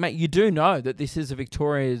looked at me. He's like, mate, you do know that this is a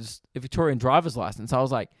Victorian driver's license. I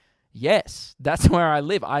was like, yes, that's where I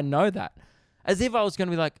live. I know that. As if I was going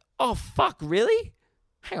to be like, oh, fuck, really?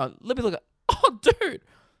 Hang on, let me look at... Oh, dude.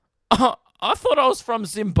 I thought I was from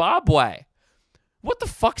Zimbabwe. What the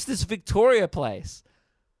fuck's this Victoria place?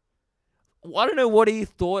 I don't know what he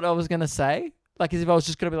thought I was going to say. Like, as if I was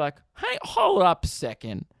just going to be like, hey, hold up a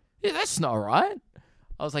second. Yeah, that's not right.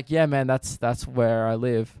 I was like, yeah, man, that's where I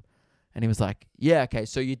live. And he was like, yeah, okay,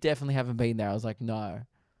 so you definitely haven't been there. I was like, no,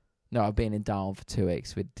 I've been in Darwin for 2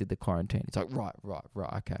 weeks. We did the quarantine. He's like, right,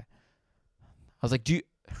 okay. I was like,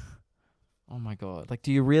 oh my God. Like,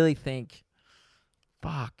 do you really think,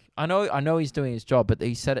 fuck. I know he's doing his job, but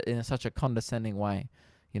he said it in such a condescending way.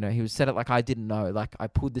 You know, he said it like I didn't know. Like, I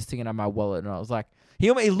pulled this thing out of my wallet and I was like,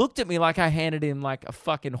 he looked at me like I handed him like a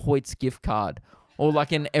fucking Hoyt's gift card or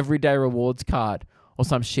like an everyday rewards card or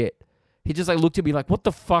some shit. He just like looked at me like, what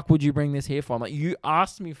the fuck would you bring this here for? I'm like, you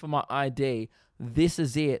asked me for my ID. This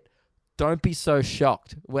is it. Don't be so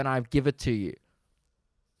shocked when I give it to you.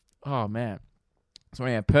 Oh, man. So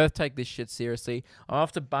yeah, Perth take this shit seriously. I'm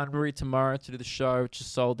off to Bunbury tomorrow to do the show, which is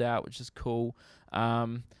sold out, which is cool. Yeah,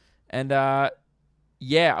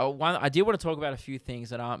 I did want to talk about a few things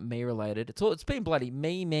that aren't me related. It's been bloody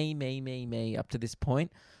me up to this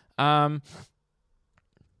point. I've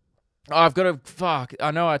got to fuck.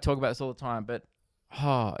 I know I talk about this all the time, but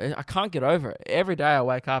I can't get over it. Every day I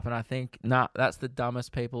wake up and I think, nah, that's the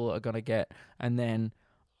dumbest people are gonna get, and then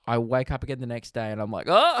I wake up again the next day and I'm like,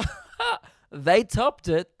 oh, they topped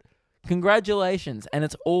it. Congratulations. And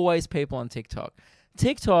it's always people on TikTok.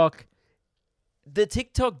 The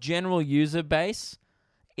TikTok general user base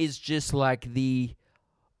is just like I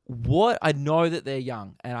know that they're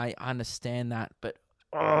young and I understand that, but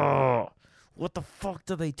what the fuck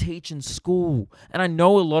do they teach in school? And I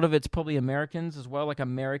know a lot of it's probably Americans as well, like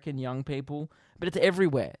American young people, but it's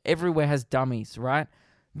everywhere. Everywhere has dummies, right?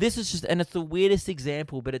 This is just, and it's the weirdest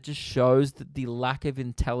example, but it just shows the lack of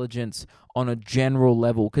intelligence on a general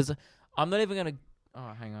level. Because I'm not even going to,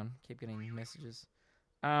 hang on, keep getting messages.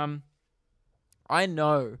 I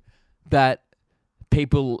know that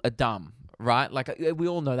people are dumb, right? Like, we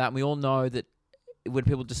all know that. And we all know that when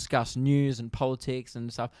people discuss news and politics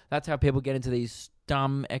and stuff, that's how people get into these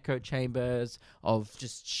dumb echo chambers of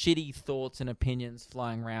just shitty thoughts and opinions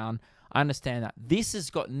flying around. I understand that. This has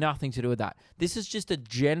got nothing to do with that. This is just a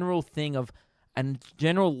general thing of a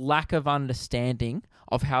general lack of understanding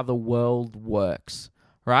of how the world works,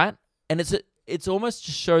 right? And it's almost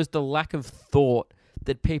just shows the lack of thought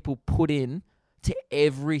that people put in to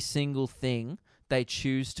every single thing they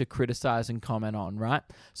choose to criticize and comment on, right?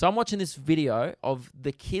 So I'm watching this video of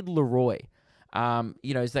the kid Leroy.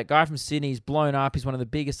 He's that guy from Sydney. He's blown up. He's one of the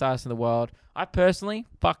biggest artists in the world. I personally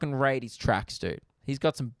fucking rate his tracks, dude. He's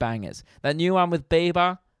got some bangers. That new one with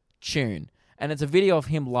Bieber, tune. And it's a video of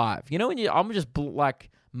him live. You know when I'm just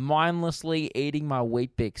mindlessly eating my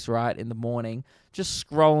Wheat Bix, right, in the morning, just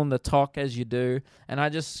scrolling the talk as you do, and I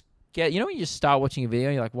just when you just start watching a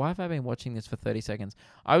video, you're like, why have I been watching this for 30 seconds?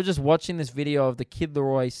 I was just watching this video of the Kid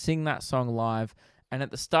Laroi sing that song live, and at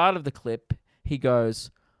the start of the clip, he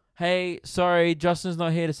goes, hey, sorry, Justin's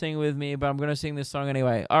not here to sing with me, but I'm going to sing this song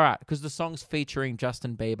anyway. All right, because the song's featuring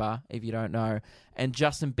Justin Bieber, if you don't know, and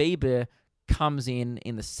Justin Bieber comes in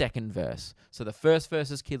the second verse. So the first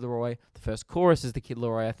verse is Kid Laroi, the first chorus is the Kid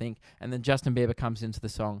Laroi, I think, and then Justin Bieber comes into the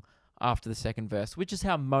song after the second verse, which is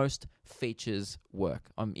how most features work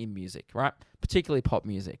in music, right? Particularly pop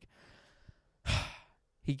music.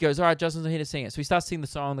 He goes, all right, Justin's not here to sing it. So he starts singing the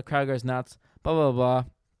song, the crowd goes nuts, blah, blah, blah.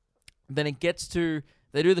 Then it gets to,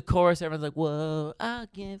 they do the chorus, everyone's like, whoa, I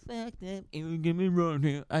can't fuck them, you get me wrong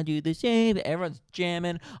here, I do the same. Everyone's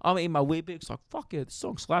jamming, I'm eating my Wheat Bix, like, fuck yeah, this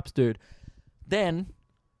song slaps, dude. Then,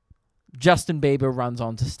 Justin Bieber runs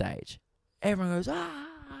onto stage. Everyone goes,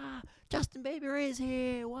 Justin Bieber is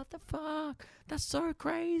here. What the fuck? That's so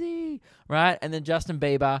crazy. Right? And then Justin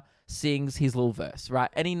Bieber sings his little verse, right?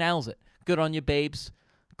 And he nails it. Good on you, Biebs.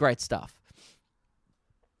 Great stuff.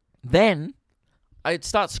 Then, I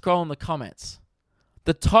start scrolling the comments.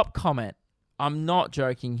 The top comment, I'm not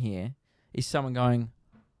joking here, is someone going,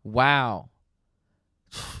 wow.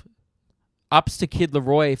 Ups to Kid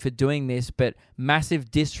Laroi for doing this, but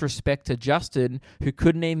massive disrespect to Justin, who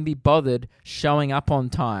couldn't even be bothered showing up on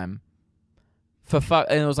time.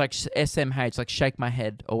 And it was like SMH, like shake my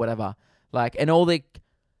head or whatever. Like, and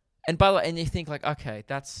by the way, and you think like, okay,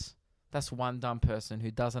 that's one dumb person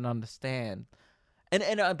who doesn't understand.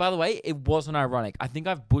 And by the way, it wasn't ironic. I think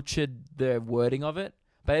I've butchered the wording of it,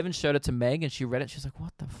 but I even showed it to Meg and she read it. She's like,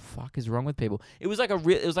 what the fuck is wrong with people? It was like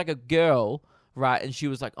a girl. Right, and she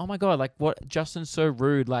was like, oh my God, like, what? Justin's so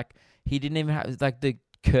rude. Like, he didn't even have, like, the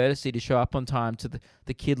courtesy to show up on time to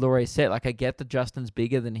the Kid Laroi set. Like, I get that Justin's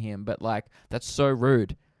bigger than him, but, like, that's so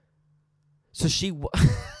rude. So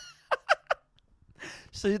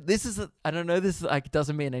so this is, I don't know, this, like,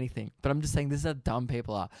 doesn't mean anything, but I'm just saying this is how dumb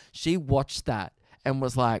people are. She watched that and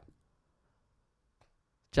was like,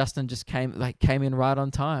 Justin just came in right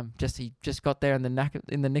on time. He just got there in the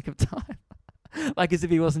nick of time. Like as if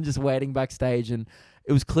he wasn't just waiting backstage, and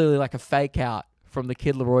it was clearly like a fake out from the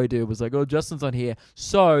Kid Laroi dude. It was like, oh, Justin's not here,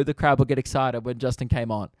 so the crowd will get excited when Justin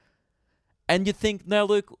came on. And you think, no,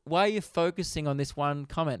 Luke, why are you focusing on this one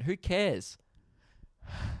comment? Who cares?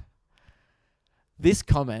 This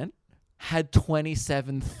comment had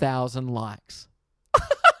 27,000 likes.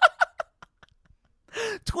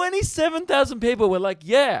 27,000 people were like,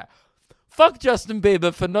 yeah, fuck Justin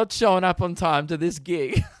Bieber for not showing up on time to this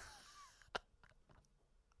gig.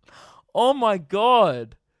 Oh my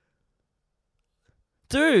God.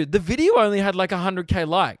 Dude, the video only had like 100k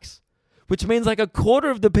likes, which means like a quarter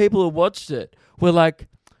of the people who watched it were like,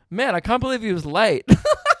 man, I can't believe he was late. Imagine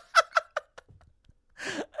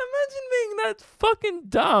being that fucking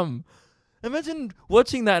dumb. Imagine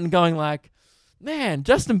watching that and going like, man,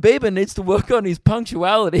 Justin Bieber needs to work on his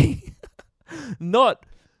punctuality. Not,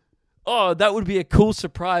 oh, that would be a cool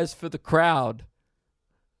surprise for the crowd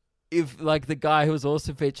if like the guy who was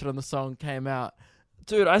also featured on the song came out.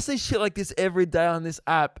 Dude, I see shit like this every day on this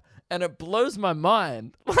app and it blows my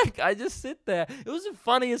mind. Like I just sit there. It was the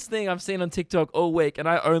funniest thing I've seen on TikTok all week, and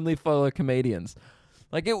I only follow comedians.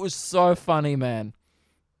 Like it was so funny, man.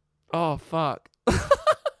 Oh fuck.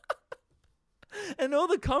 And all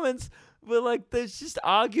the comments were like, they're just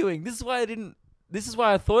arguing. This is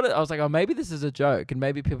why I thought it. I was like, oh, maybe this is a joke and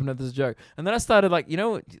maybe people know this is a joke. And then I started like,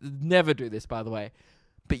 never do this, by the way.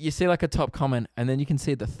 But you see like a top comment and then you can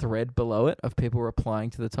see the thread below it of people replying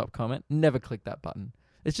to the top comment. Never click that button.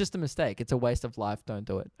 It's just a mistake. It's a waste of life. Don't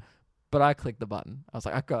do it. But I clicked the button. I was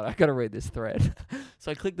like, I got to read this thread.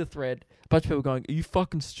 So I clicked the thread. A bunch of people going, are you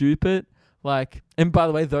fucking stupid? Like, and by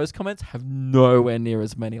the way, those comments have nowhere near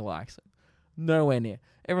as many likes. Nowhere near.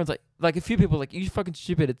 Everyone's like a few people are like, you fucking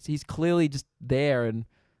stupid. He's clearly just there and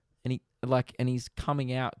he's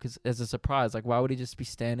coming out because as a surprise. Like, why would he just be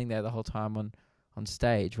standing there the whole time on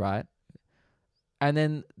stage, right? And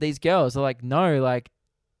then these girls are like, no, like,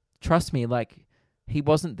 trust me, like, he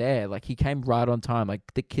wasn't there. Like, he came right on time. Like,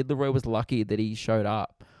 the Kid Laroi was lucky that he showed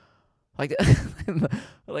up. Like,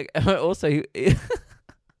 like, also,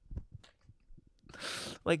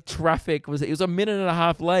 like, traffic was, it was a minute and a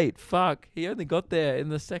half late. Fuck. He only got there in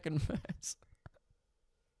the second verse.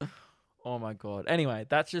 Oh my God. Anyway,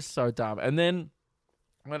 that's just so dumb. And then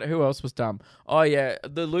Who else was dumb? Oh yeah,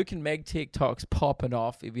 the Luke and Meg TikToks popping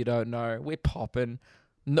off. If you don't know, we're popping.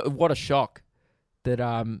 No, what a shock that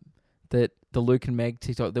that the Luke and Meg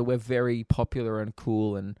TikTok, that we're very popular and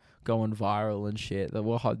cool and going viral and shit.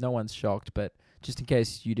 That no one's shocked, but just in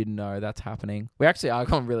case you didn't know, that's happening. We actually are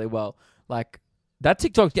going really well. Like that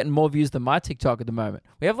TikTok's getting more views than my TikTok at the moment.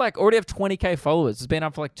 We have already have 20k followers. It's been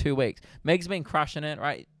up for 2 weeks. Meg's been crushing it,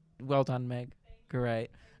 right? Well done, Meg. Great.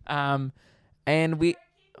 And we.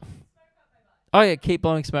 Oh yeah, keep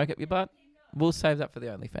blowing smoke up your butt. We'll save that for the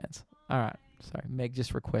OnlyFans. All right. Sorry, Meg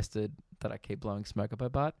just requested that I keep blowing smoke up her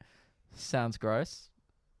butt. Sounds gross.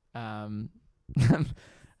 It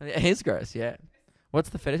is gross, yeah. What's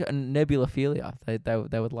the fetish? Nebulophilia.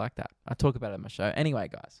 They would like that. I talk about it in my show. Anyway,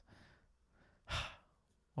 guys.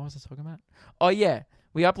 What was I talking about? Oh yeah,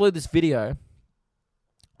 we upload this video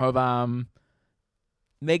of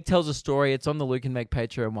Meg tells a story. It's on the Luke and Meg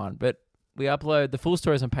Patreon one, but we upload the full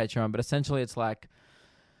stories on Patreon. But essentially, it's like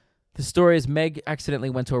the story is Meg accidentally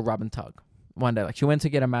went to a rub and tug one day. Like she went to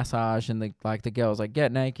get a massage, and the girl was like,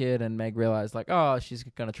 "Get naked," and Meg realized oh, she's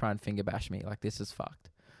gonna try and finger bash me. Like this is fucked,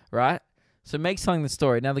 right? So Meg's telling the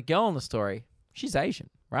story. Now the girl in the story, she's Asian,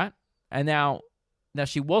 right? And now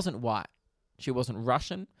she wasn't white. She wasn't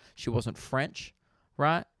Russian. She wasn't French,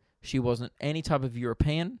 right? She wasn't any type of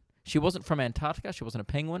European. She wasn't from Antarctica. She wasn't a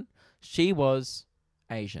penguin. She was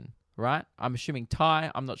Asian, right? I'm assuming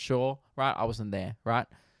Thai. I'm not sure, right? I wasn't there, right?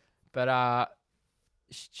 But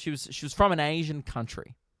she was from an Asian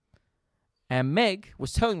country. And Meg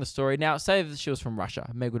was telling the story. Now, say if she was from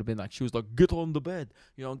Russia, Meg would have been like, she was like, get on the bed,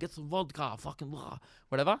 get some vodka, fucking blah,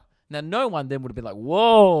 whatever. Now, no one then would have been like,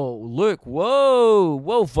 whoa, Luke,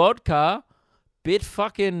 whoa, vodka, bit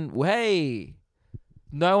fucking, hey.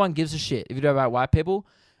 No one gives a shit if you know about white people.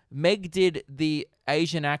 Meg did the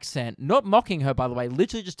Asian accent, not mocking her, by the way,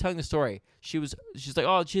 literally just telling the story. She's like,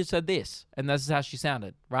 oh, she said this, and this is how she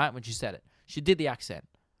sounded, right, when she said it. She did the accent,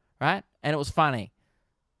 right, and it was funny.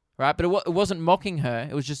 Right, but it wasn't mocking her.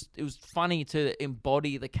 It was funny to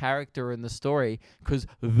embody the character in the story because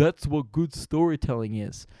that's what good storytelling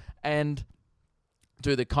is. And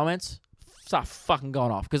dude, the comments start fucking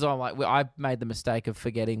going off because I'm like, I made the mistake of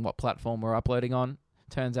forgetting what platform we're uploading on.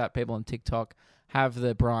 Turns out people on TikTok have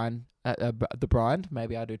the brain,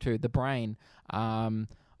 maybe I do too, the brain of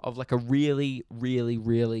like a really, really,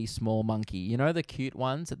 really small monkey. You know the cute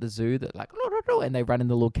ones at the zoo that like and they run in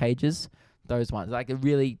the little cages. Those ones, like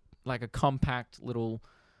a compact little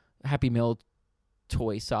Happy Meal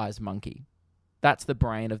toy size monkey. That's the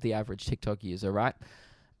brain of the average TikTok user, right?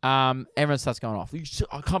 Everyone starts going off.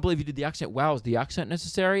 I can't believe you did the accent. Wow, is the accent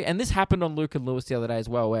necessary? And this happened on Luke and Lewis the other day as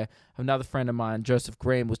well, where another friend of mine, Joseph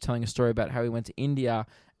Graham, was telling a story about how he went to India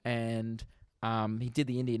and he did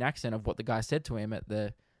the Indian accent of what the guy said to him at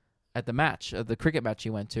the match, the cricket match he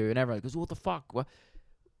went to, and everyone goes, "What the fuck?" Well,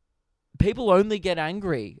 people only get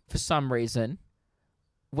angry for some reason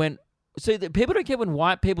people don't care when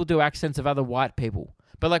white people do accents of other white people.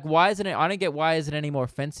 But like, why isn't it? I don't get why is it any more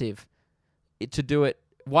offensive to do it.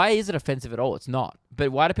 Why is it offensive at all? It's not.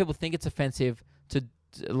 But why do people think it's offensive to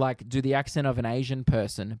like do the accent of an Asian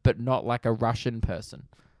person, but not like a Russian person?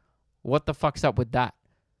 What the fuck's up with that?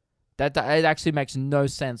 That it actually makes no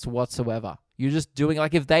sense whatsoever. You're just doing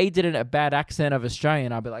like if they did a bad accent of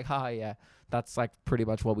Australian, I'd be like, yeah, that's like pretty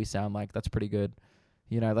much what we sound like. That's pretty good.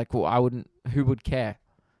 Like well, I wouldn't. Who would care?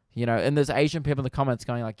 And there's Asian people in the comments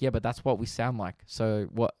going like, yeah, but that's what we sound like. So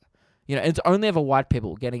what? It's only ever white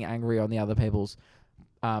people getting angry on the other people's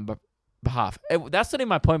behalf. That's not even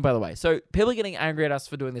my point, by the way. So people getting angry at us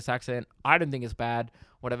for doing this accent, I don't think it's bad.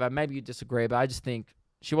 Whatever. Maybe you disagree, but I just think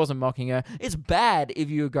she wasn't mocking her. It's bad if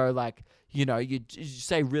you go like, you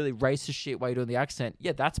say really racist shit while you're doing the accent.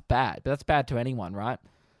 Yeah, that's bad. But that's bad to anyone, right?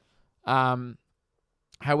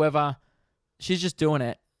 However, she's just doing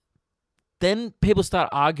it. Then people start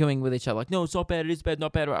arguing with each other, like, no, it's not bad, it is bad,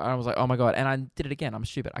 not bad. And I was like, oh my God. And I did it again. I'm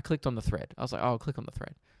stupid. I clicked on the thread. I was like, oh, I'll click on the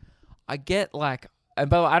thread. I get like, and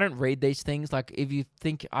by the way, I don't read these things. Like, if you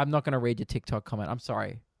think I'm not going to read your TikTok comment, I'm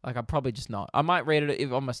sorry. Like, I'm probably just not. I might read it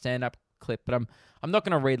if on my stand-up clip, but I'm not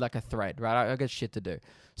going to read like a thread, right? I got shit to do.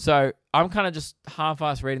 So I'm kind of just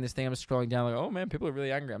half-ass reading this thing. I'm just scrolling down like, oh man, people are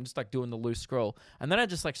really angry. I'm just like doing the loose scroll. And then I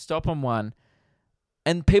just like stop on one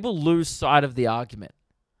and people lose sight of the argument.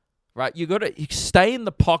 Right, you stay in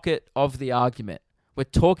the pocket of the argument. We're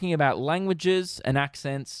talking about languages and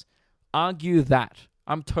accents. Argue that.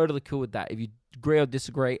 I'm totally cool with that. If you agree or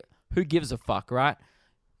disagree, who gives a fuck, right?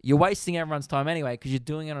 You're wasting everyone's time anyway because you're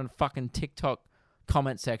doing it on a fucking TikTok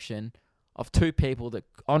comment section of two people that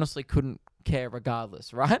honestly couldn't care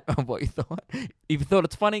regardless, right? Of what you thought. If you thought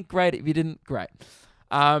it's funny, great. If you didn't, great.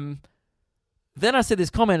 Then I see this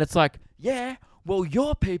comment. It's like, yeah, well,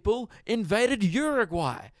 your people invaded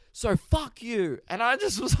Uruguay, so fuck you. And I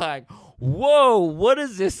just was like, whoa, what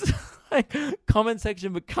is this like comment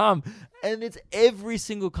section become? And it's every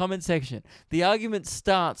single comment section. The argument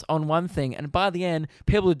starts on one thing, and by the end,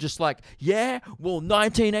 people are just like, yeah, well,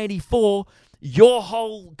 1984, your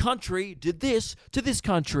whole country did this to this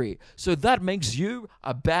country, so that makes you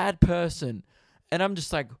a bad person. And I'm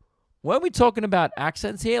just like, weren't we talking about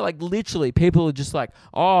accents here? Like, literally, people are just like,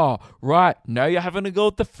 oh, right, now you're having to go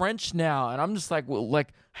with the French now. And I'm just like, well, like,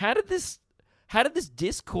 how did this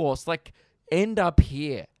discourse, like, end up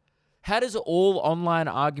here? How does all online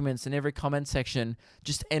arguments in every comment section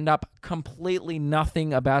just end up completely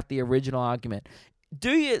nothing about the original argument?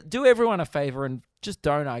 Do everyone a favor and just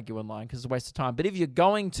don't argue online, because it's a waste of time. But if you're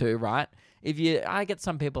going to, right, I get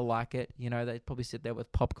some people like it, you know, they probably sit there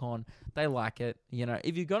with popcorn, they like it, you know.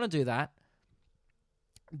 If you're going to do that,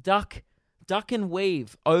 duck and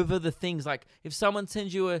weave over the things. Like, if someone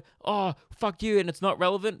sends you a, oh, fuck you, and it's not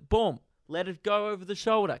relevant, boom, let it go over the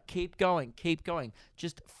shoulder. Keep going.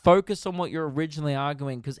 Just focus on what you're originally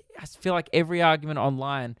arguing, because I feel like every argument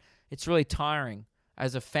online, it's really tiring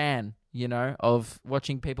as a fan, you know, of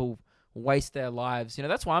watching people waste their lives. You know,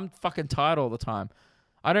 that's why I'm fucking tired all the time.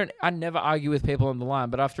 I never argue with people on the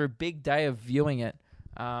line, but after a big day of viewing it,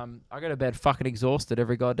 I go to bed fucking exhausted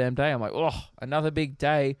every goddamn day. I'm like, oh, another big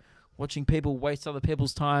day watching people waste other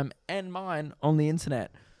people's time and mine on the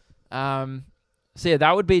internet. So yeah,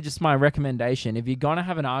 that would be just my recommendation. If you're going to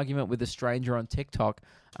have an argument with a stranger on TikTok,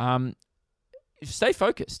 stay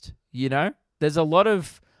focused, you know? There's a lot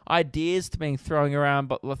of ideas being thrown around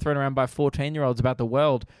by 14-year-olds about the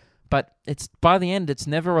world, but it's by the end, it's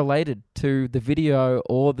never related to the video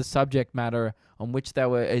or the subject matter on which they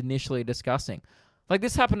were initially discussing. Like,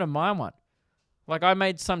 this happened to my one. Like, I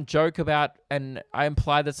made some joke about, and I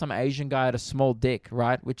implied that some Asian guy had a small dick,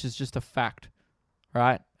 right? Which is just a fact,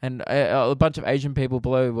 right? And a bunch of Asian people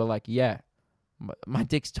below were like, yeah, my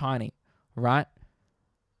dick's tiny, right?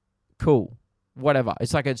 Cool. Whatever.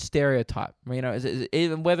 It's like a stereotype, you know,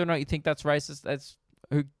 even whether or not you think that's racist, that's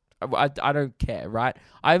who, I don't care, right?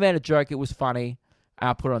 I made a joke, it was funny,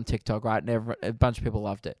 and I put it on TikTok, right? And a bunch of people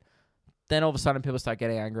loved it. Then all of a sudden, people start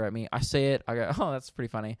getting angry at me. I see it, I go, oh, that's pretty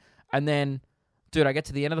funny. And then, dude, I get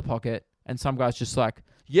to the end of the pocket, and some guy's just like,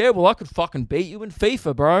 yeah, well, I could fucking beat you in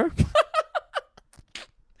FIFA, bro. And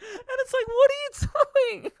it's like, what are you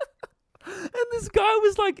doing? And this guy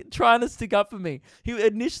was like trying to stick up for me.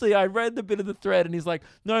 I read the bit of the thread, and he's like,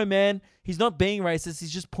 no, man, he's not being racist.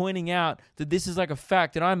 He's just pointing out that this is like a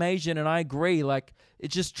fact, and I'm Asian, and I agree. Like,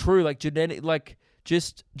 it's just true. Like,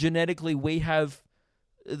 genetically, we have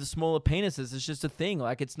the smaller penises. It's just a thing.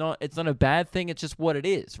 Like, it's not a bad thing. It's just what it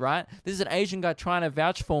is, right? This is an Asian guy trying to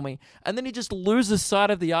vouch for me, and then he just loses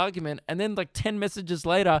sight of the argument. And then like 10 messages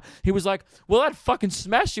later, he was like, well, I'd fucking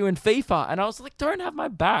smash you in FIFA. And I was like, don't have my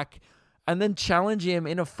back. And then challenge him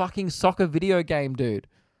in a fucking soccer video game, dude.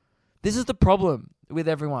 This is the problem with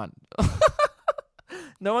everyone.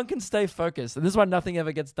 No one can stay focused. And this is why nothing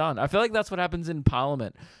ever gets done. I feel like that's what happens in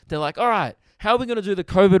Parliament. They're like, all right, how are we going to do the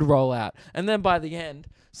COVID rollout? And then by the end,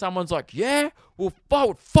 someone's like, yeah, well,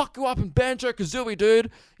 fuck you up in Banjo-Kazooie,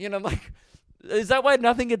 dude. You know, like, is that why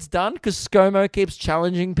nothing gets done? Because ScoMo keeps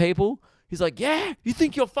challenging people? He's like, yeah, you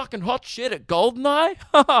think you're fucking hot shit at GoldenEye?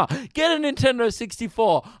 Haha, get a Nintendo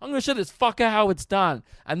 64. I'm going to show this fucker how it's done.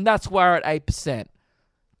 And that's why we're at 8%.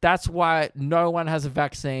 That's why no one has a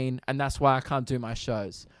vaccine, and that's why I can't do my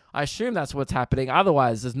shows. I assume that's what's happening.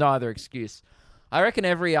 Otherwise, there's no other excuse. I reckon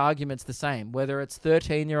every argument's the same, whether it's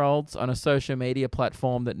 13-year-olds on a social media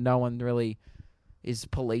platform that no one really is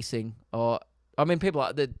policing, or, I mean, people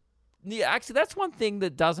are... Yeah, actually, that's one thing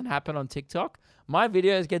that doesn't happen on TikTok. My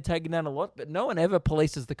videos get taken down a lot, but no one ever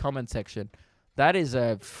polices the comment section. That's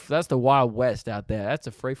the Wild West out there. That's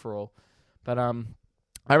a free-for-all. But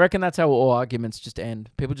I reckon that's how all arguments just end.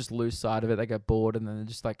 People just lose sight of it. They get bored, and then they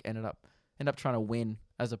just like end up trying to win,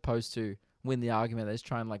 as opposed to win the argument. They just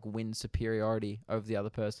try and like win superiority over the other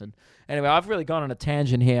person. Anyway, I've really gone on a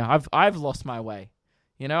tangent here. I've lost my way.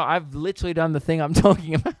 You know, I've literally done the thing I'm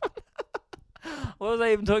talking about. What was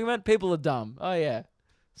I even talking about? People are dumb. Oh, yeah.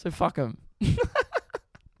 So fuck them.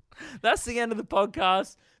 That's the end of the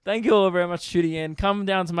podcast. Thank you all very much for tuning in. Come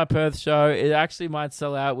down to my Perth show. It actually might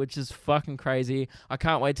sell out, which is fucking crazy. I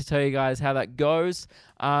can't wait to tell you guys how that goes.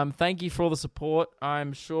 Thank you for all the support.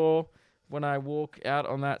 I'm sure when I walk out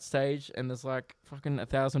on that stage and there's like fucking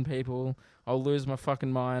 1,000 people, I'll lose my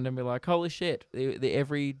fucking mind and be like, holy shit, the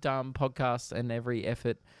every dumb podcast and every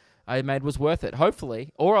effort I made was worth it,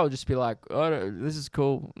 hopefully. Or I'll just be like, oh, this is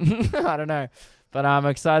cool. I don't know. But I'm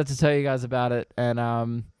excited to tell you guys about it.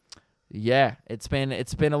 And yeah, it's been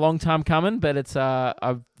a long time coming, but it's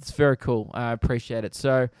very cool. I appreciate it.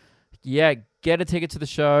 So, yeah, get a ticket to the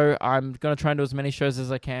show. I'm gonna try and do as many shows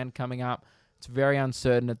as I can coming up. It's very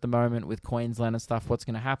uncertain at the moment with Queensland and stuff what's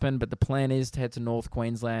going to happen, but the plan is to head to North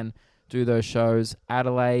Queensland, do those shows.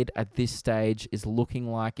 Adelaide at this stage is looking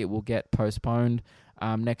like it will get postponed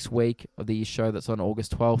next week, of the show that's on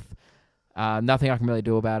August 12th. Nothing I can really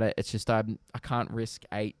do about it. It's just I can't risk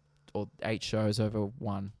eight shows over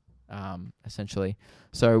one, essentially.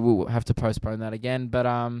 So we'll have to postpone that again. But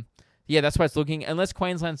yeah, that's why it's looking. Unless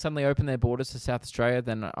Queensland suddenly open their borders to South Australia,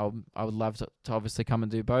 then I would love to obviously come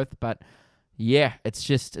and do both. But yeah, it's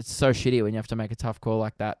so shitty when you have to make a tough call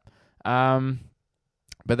like that.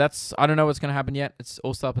 But I don't know what's going to happen yet. It's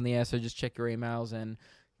all still up in the air, so just check your emails and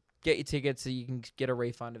get your tickets so you can get a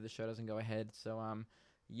refund if the show doesn't go ahead. So,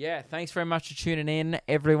 yeah, thanks very much for tuning in,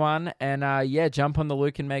 everyone. And, yeah, jump on the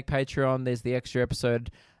Luke and Meg Patreon. There's the extra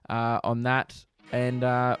episode on that. And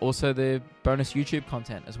also the bonus YouTube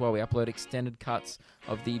content as well. We upload extended cuts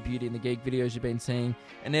of the Beauty and the Geek videos you've been seeing.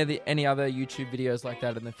 And any other YouTube videos like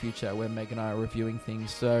that in the future where Meg and I are reviewing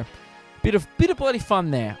things. So, bit of bloody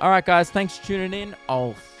fun there. All right, guys, thanks for tuning in.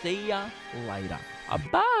 I'll see ya later.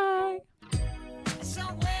 Bye.